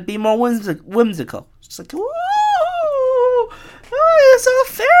I'm gonna be more whimsical. Just like, woo, oh, it's a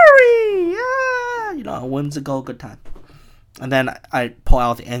fairy, yeah, you know, a whimsical good time. And then I pull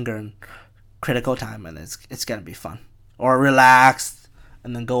out the anger and critical time, and it's gonna be fun. Or relax,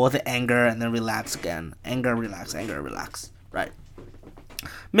 and then go with the anger, and then relax again. Anger, relax, right?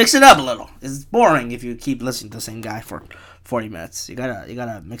 Mix it up a little. It's boring if you keep listening to the same guy for 40 minutes. You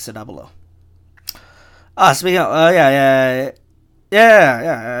gotta mix it up a little. Speaking of,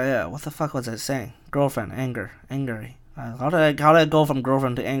 yeah. What the fuck was I saying? Girlfriend, angry. How did I go from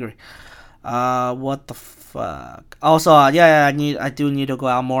girlfriend to angry? What the fuck? Also, I do need to go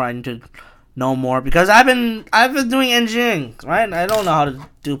out more. I need to know more because I've been doing engineering, right? I don't know how to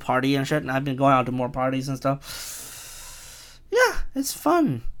do party and shit, and I've been going out to more parties and stuff. Yeah, it's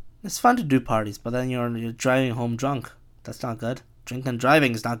fun. It's fun to do parties, but then you're driving home drunk. That's not good. Drinking and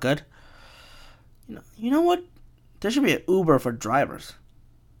driving is not good. You know what? There should be an Uber for drivers.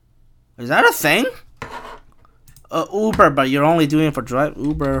 Is that a thing? Uber, but you're only doing it for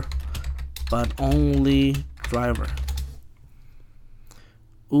Uber, but only driver.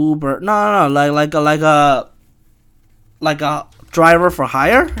 Uber, no, like a driver for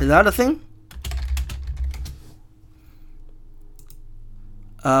hire. Is that a thing?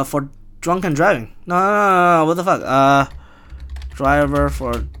 For drunken driving. No. What the fuck? Driver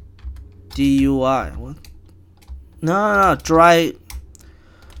for DUI. What? No.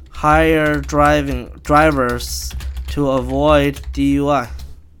 Hire drivers to avoid DUI.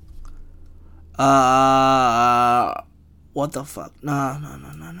 What the fuck? No.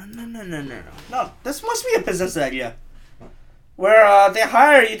 No, this must be a business idea. where they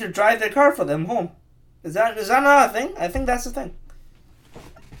hire you to drive their car for them home. Is that not a thing? I think that's a thing.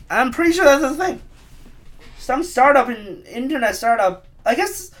 I'm pretty sure that's a thing. Some internet startup. I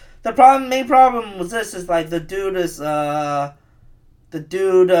guess the main problem with this is like the dude has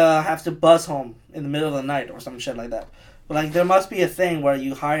to bus home in the middle of the night or some shit like that. But like there must be a thing where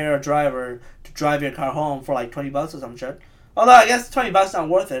you hire a driver to drive your car home for like $20 or some shit. Although I guess $20 not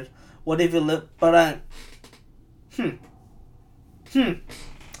worth it. What if you live? But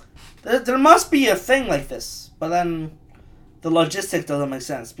There must be a thing like this, but then the logistics doesn't make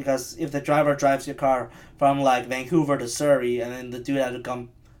sense because if the driver drives your car from like Vancouver to Surrey and then the dude had to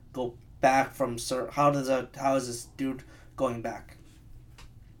go back from Surrey, how is this dude going back?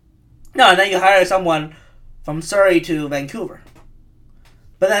 No, and then you hire someone from Surrey to Vancouver.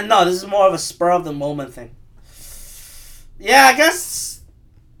 But then no, this is more of a spur of the moment thing. Yeah, I guess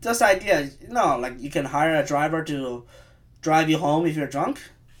this idea, like you can hire a driver to drive you home if you're drunk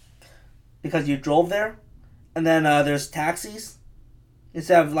because you drove there. And then there's taxis.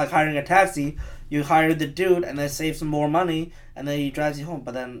 Instead of like hiring a taxi, you hire the dude and then save some more money and then he drives you home.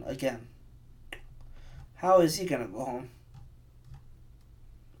 But then again, how is he gonna go home?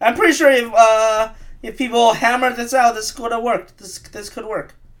 I'm pretty sure if people hammer this out, this could have worked. This could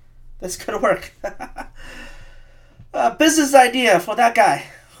work. This could work. Business idea for that guy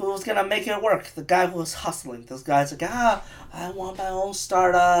who's gonna make it work. The guy who was hustling. This guy's like, I want my own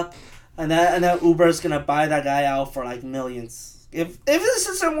startup. And then Uber's gonna buy that guy out for like millions. If the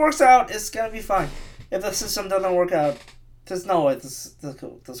system works out, it's gonna be fine. If the system doesn't work out, there's no way this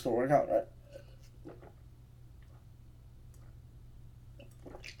could work out, right?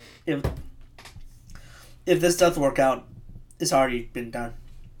 If this does work out, it's already been done.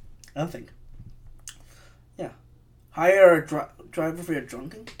 I think. Yeah, hire a driver for your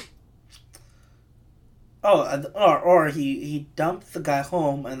drunken. Oh, or he dumped the guy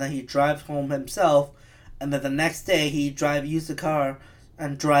home and then he drives home himself, and then the next day he use the car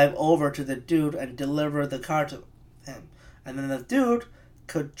and drive over to the dude and deliver the car to him, and then the dude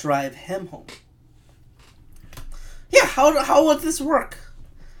could drive him home. Yeah, how would this work?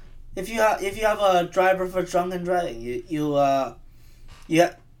 If you have a driver for drunken driving, you like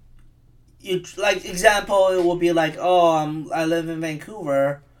example it would be like, I live in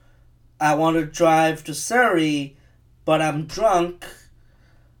Vancouver. I want to drive to Surrey, but I'm drunk,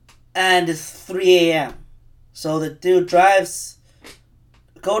 and it's 3 a.m. So the dude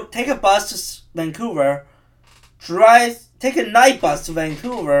take a bus to Vancouver, take a night bus to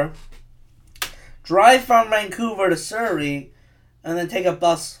Vancouver, drive from Vancouver to Surrey, and then take a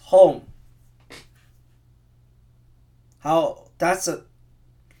bus home. That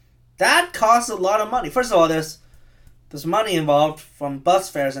costs a lot of money. First of all, there's money involved from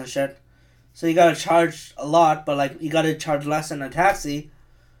bus fares and shit. So you gotta charge a lot, but like you gotta charge less than a taxi.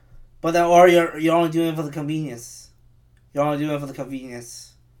 But then, or you're only doing it for the convenience.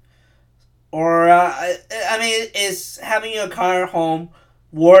 Or I mean, is having your car home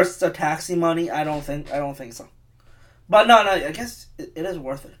worth the taxi money? I don't think so. But no, I guess it is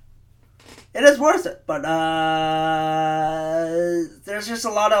worth it. It is worth it, but there's just a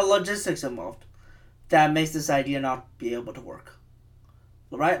lot of logistics involved that makes this idea not be able to work.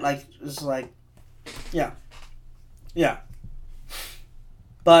 Right? Like, it's like, yeah.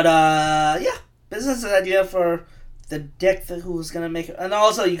 But, yeah. Business idea for the dick who's gonna make it. And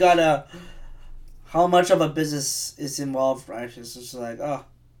also, you gotta, how much of a business is involved, right? It's just like,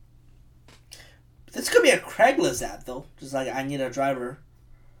 this could be a Craigslist ad, though. Just like, I need a driver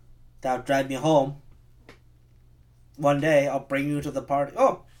that'll drive me home. One day, I'll bring you to the party.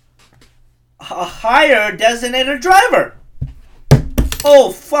 Oh, a hire designated driver.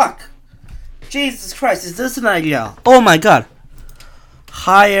 Oh, fuck. Jesus Christ, is this an idea? Oh my god.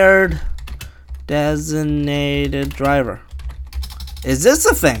 Hired designated driver. Is this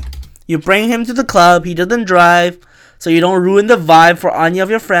a thing? You bring him to the club, he doesn't drive, so you don't ruin the vibe for any of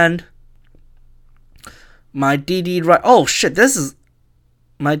your friend. My DD rider. Oh shit,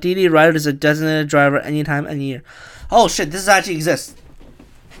 my DD rider is a designated driver anytime, any year. Oh shit, this actually exists.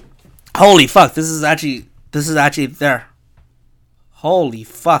 Holy fuck, this is actually there. Holy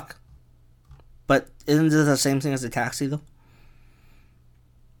fuck. But isn't this the same thing as a taxi though?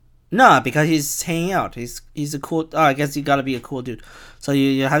 No, because he's hanging out. He's a cool. Oh, I guess you gotta be a cool dude. So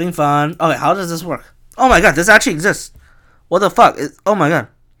you're having fun. Okay, how does this work? Oh my god, this actually exists. What the fuck? Oh my god.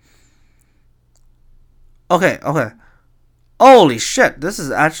 Okay. Holy shit, this is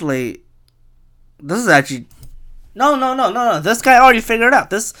actually. No. This guy already figured it out.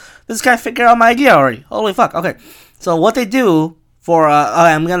 This guy figured out my idea already. Holy fuck. Okay, so what they do for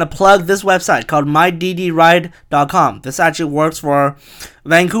I'm gonna plug this website called myddride.com. This actually works for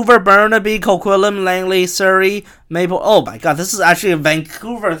Vancouver, Burnaby, Coquitlam, Langley, Surrey, Maple. Oh my god, this is actually a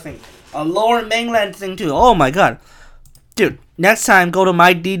Vancouver thing, a Lower Mainland thing too. Oh my god, dude. Next time, go to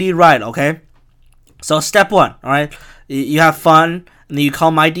myddride. Okay. So step 1, all right. You have fun, and then you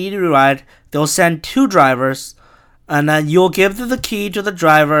call myddride. They'll send 2 drivers, and then you'll give them the key to the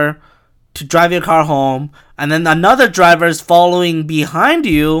driver to drive your car home, and then another driver is following behind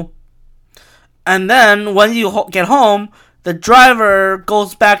you, and then when you get home, the driver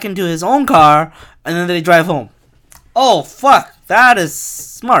goes back into his own car, and then they drive home. Oh, fuck. That is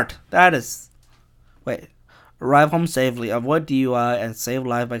smart. That is... Wait. Arrive home safely. Avoid DUI and save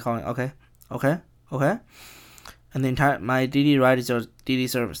life by calling... Okay. And the entire... My DD ride is your DD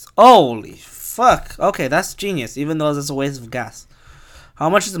service. Holy fuck. Okay, that's genius, even though it's a waste of gas. How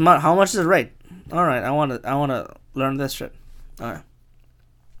much is the rate? All right, I want to learn this shit. All right.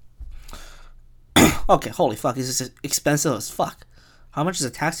 Okay, holy fuck, this is expensive as fuck. How much is a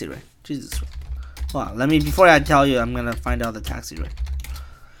taxi rate? Jesus. Hold on, before I tell you, I'm gonna find out the taxi rate.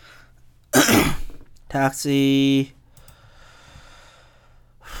 Taxi.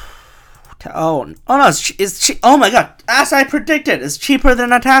 Oh no, it's cheap. Oh my god, as I predicted, it's cheaper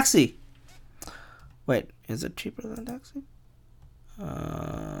than a taxi. Wait, is it cheaper than a taxi?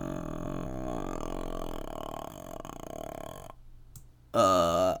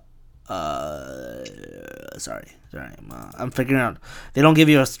 Sorry. I'm figuring out. They don't give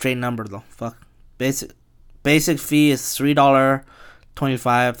you a straight number though. Fuck. Basic fee is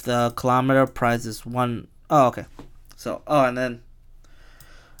 $3.25. The kilometer price is $1. Oh, okay. So, and then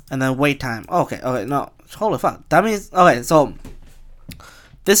wait time. Okay. No, holy fuck. That means okay. So,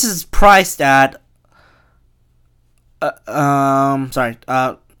 this is priced at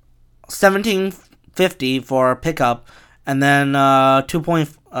 $17.50 for pickup, and then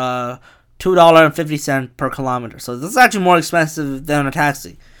 $2.50 per kilometer. So this is actually more expensive than a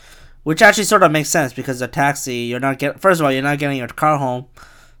taxi, which actually sort of makes sense because a taxi first of all you're not getting your car home.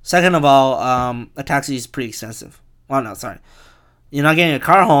 Second of all, a taxi is pretty expensive. Well, no, sorry, you're not getting your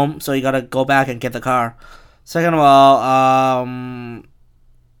car home, so you gotta go back and get the car. Second of all,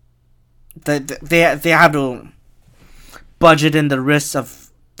 they have to budget in the risks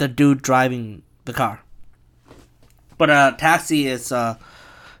of the dude driving the car. But a taxi is the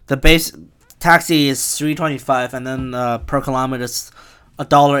base taxi is $3.25, and then per kilometer is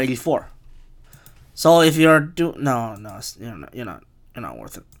 $1.84. So if you're you're not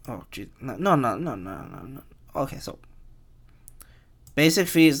worth it. Oh geez, no. Okay, so basic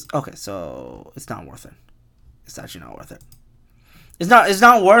fees. Okay, so it's not worth it. It's actually not worth it. It's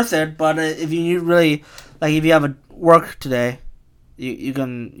not worth it. But if you really if you have a work today, you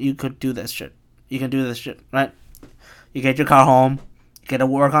could do this shit. You can do this shit, right? You get your car home, you get to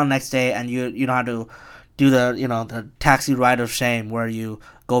work on the next day, and you don't have to do the taxi ride of shame where you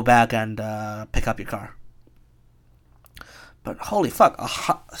go back and pick up your car. But holy fuck,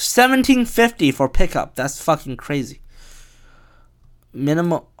 $17.50 for pickup. That's fucking crazy.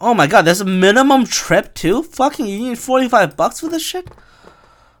 Minimum. Oh my god, there's a minimum trip too. Fucking, you need $45 for this shit.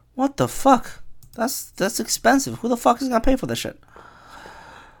 What the fuck? That's expensive. Who the fuck is gonna pay for this shit?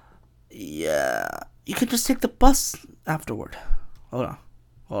 Yeah, you could just take the bus afterward. Hold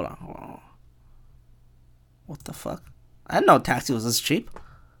on. What the fuck? I didn't know taxi was this cheap.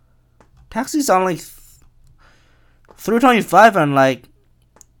 Taxis on $3.25 and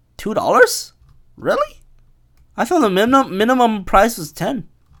 $2. Really? I thought the minimum price was $10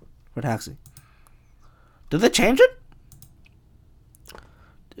 for taxi. Did they change it?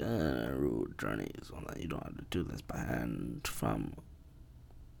 Route journeys. Well, you don't have to do this by hand from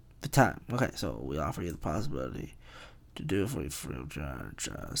the time. Okay, so we offer you the possibility to do it for you free of charge.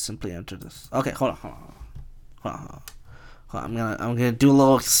 Simply enter this. Okay, hold on. I'm gonna do a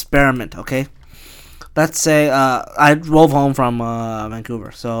little experiment. Okay, let's say I drove home from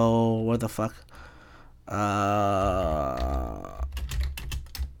Vancouver. So what the fuck?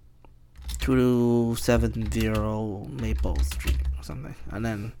 2270 Maple Street or something, and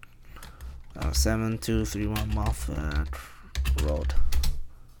then 7231 Moffat Road.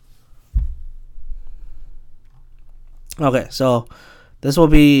 Okay, so this will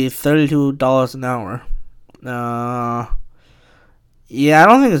be $32 an hour. Yeah, I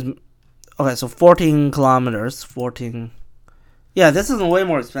don't think it's okay. So 14 kilometers, 14. Yeah, this is way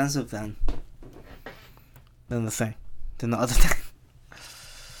more expensive than the other thing.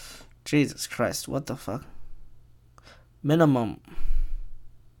 Jesus Christ, what the fuck? Minimum.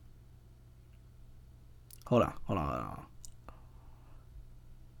 Hold on.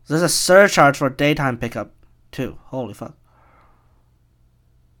 There's a surcharge for daytime pickup too. Holy fuck.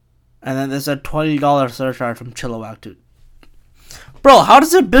 And then there's a $20 surcharge from Chilliwack, dude. Bro, how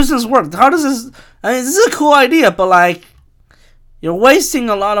does your business work? How does this... I mean, this is a cool idea, but, like, you're wasting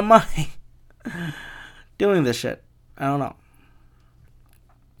a lot of money doing this shit. I don't know,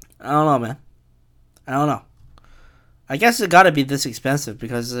 man. I don't know. I guess it gotta be this expensive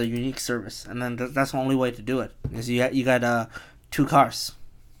because it's a unique service. And then that's the only way to do it. Is you got 2 cars.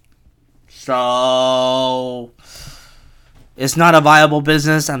 So... it's not a viable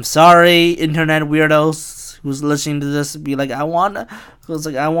business. I'm sorry, internet weirdos who's listening to this. Be like, I want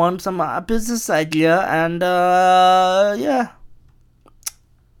some business idea, and yeah.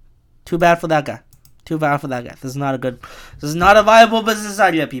 Too bad for that guy. This is not a viable business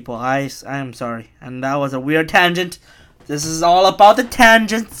idea, people. I am sorry, and that was a weird tangent. This is all about the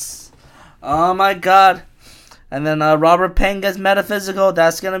tangents. Oh my god. And then Robert Payne gets metaphysical.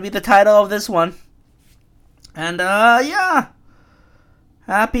 That's gonna be the title of this one. And, yeah.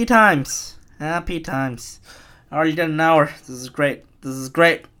 Happy times. Already did an hour. This is great.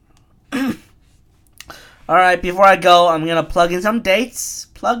 Alright, before I go, I'm gonna plug in some dates.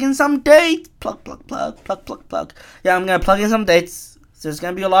 Plug. Yeah, I'm gonna plug in some dates. There's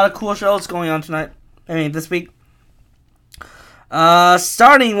gonna be a lot of cool shows going on tonight. This week.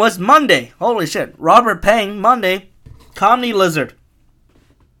 Starting was Monday. Holy shit. Robert Payne, Monday. Comedy Lizard.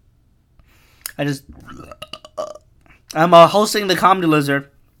 I'm hosting the Comedy Lizard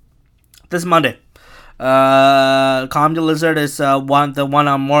this Monday. Comedy Lizard is the one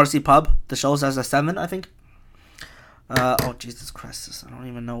on Morrissey Pub. The show starts at 7, I think. Oh Jesus Christ! I don't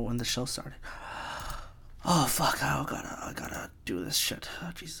even know when the show started. Oh fuck! I gotta do this shit.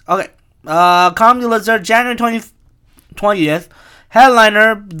 Oh, Jesus. Okay. Comedy Lizard, January 20th.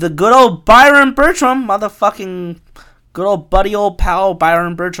 Headliner, the good old Byron Bertram, motherfucking good old buddy, old pal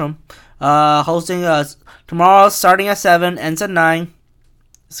Byron Bertram. Hosting us tomorrow, starting at 7, ends at 9.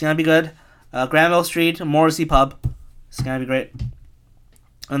 It's gonna be good. Granville Street, Morrissey Pub. It's gonna be great.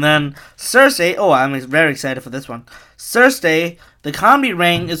 And then Thursday, I'm very excited for this one. Thursday, the Comedy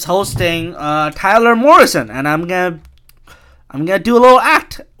Ring is hosting Tyler Morrison, and I'm gonna do a little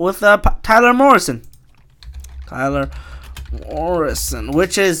act with Tyler Morrison.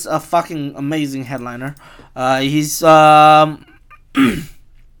 Which is a fucking amazing headliner. He's at the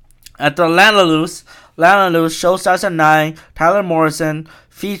Lanaloose. Show starts at 9. Tyler Morrison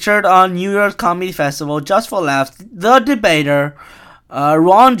featured on New York Comedy Festival. Just for Laughs. The Debater.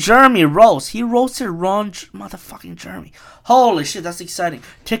 Ron Jeremy roast. He roasted Ron motherfucking Jeremy. Holy shit, that's exciting.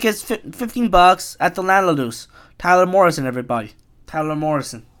 Tickets $15 at the Lanaloose. Tyler Morrison, everybody. Tyler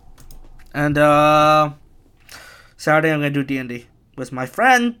Morrison. And Saturday I'm gonna do D&D with my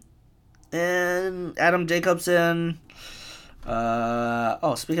friend and Adam Jacobson.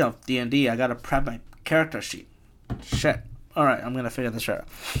 Speaking of D&D, I gotta prep my character sheet. Shit. Alright, I'm gonna figure this out.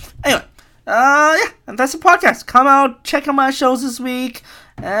 Anyway, yeah, and that's the podcast. Come out, check out my shows this week,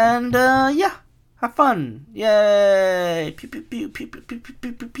 and yeah, have fun. Yay! Pew pew pew pew pew pew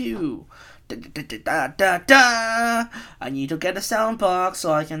pew pew pew. Da da da da da da. I need to get a sound box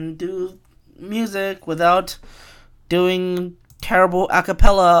so I can do music without doing terrible a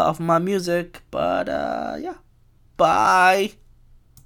cappella of my music. But yeah, bye.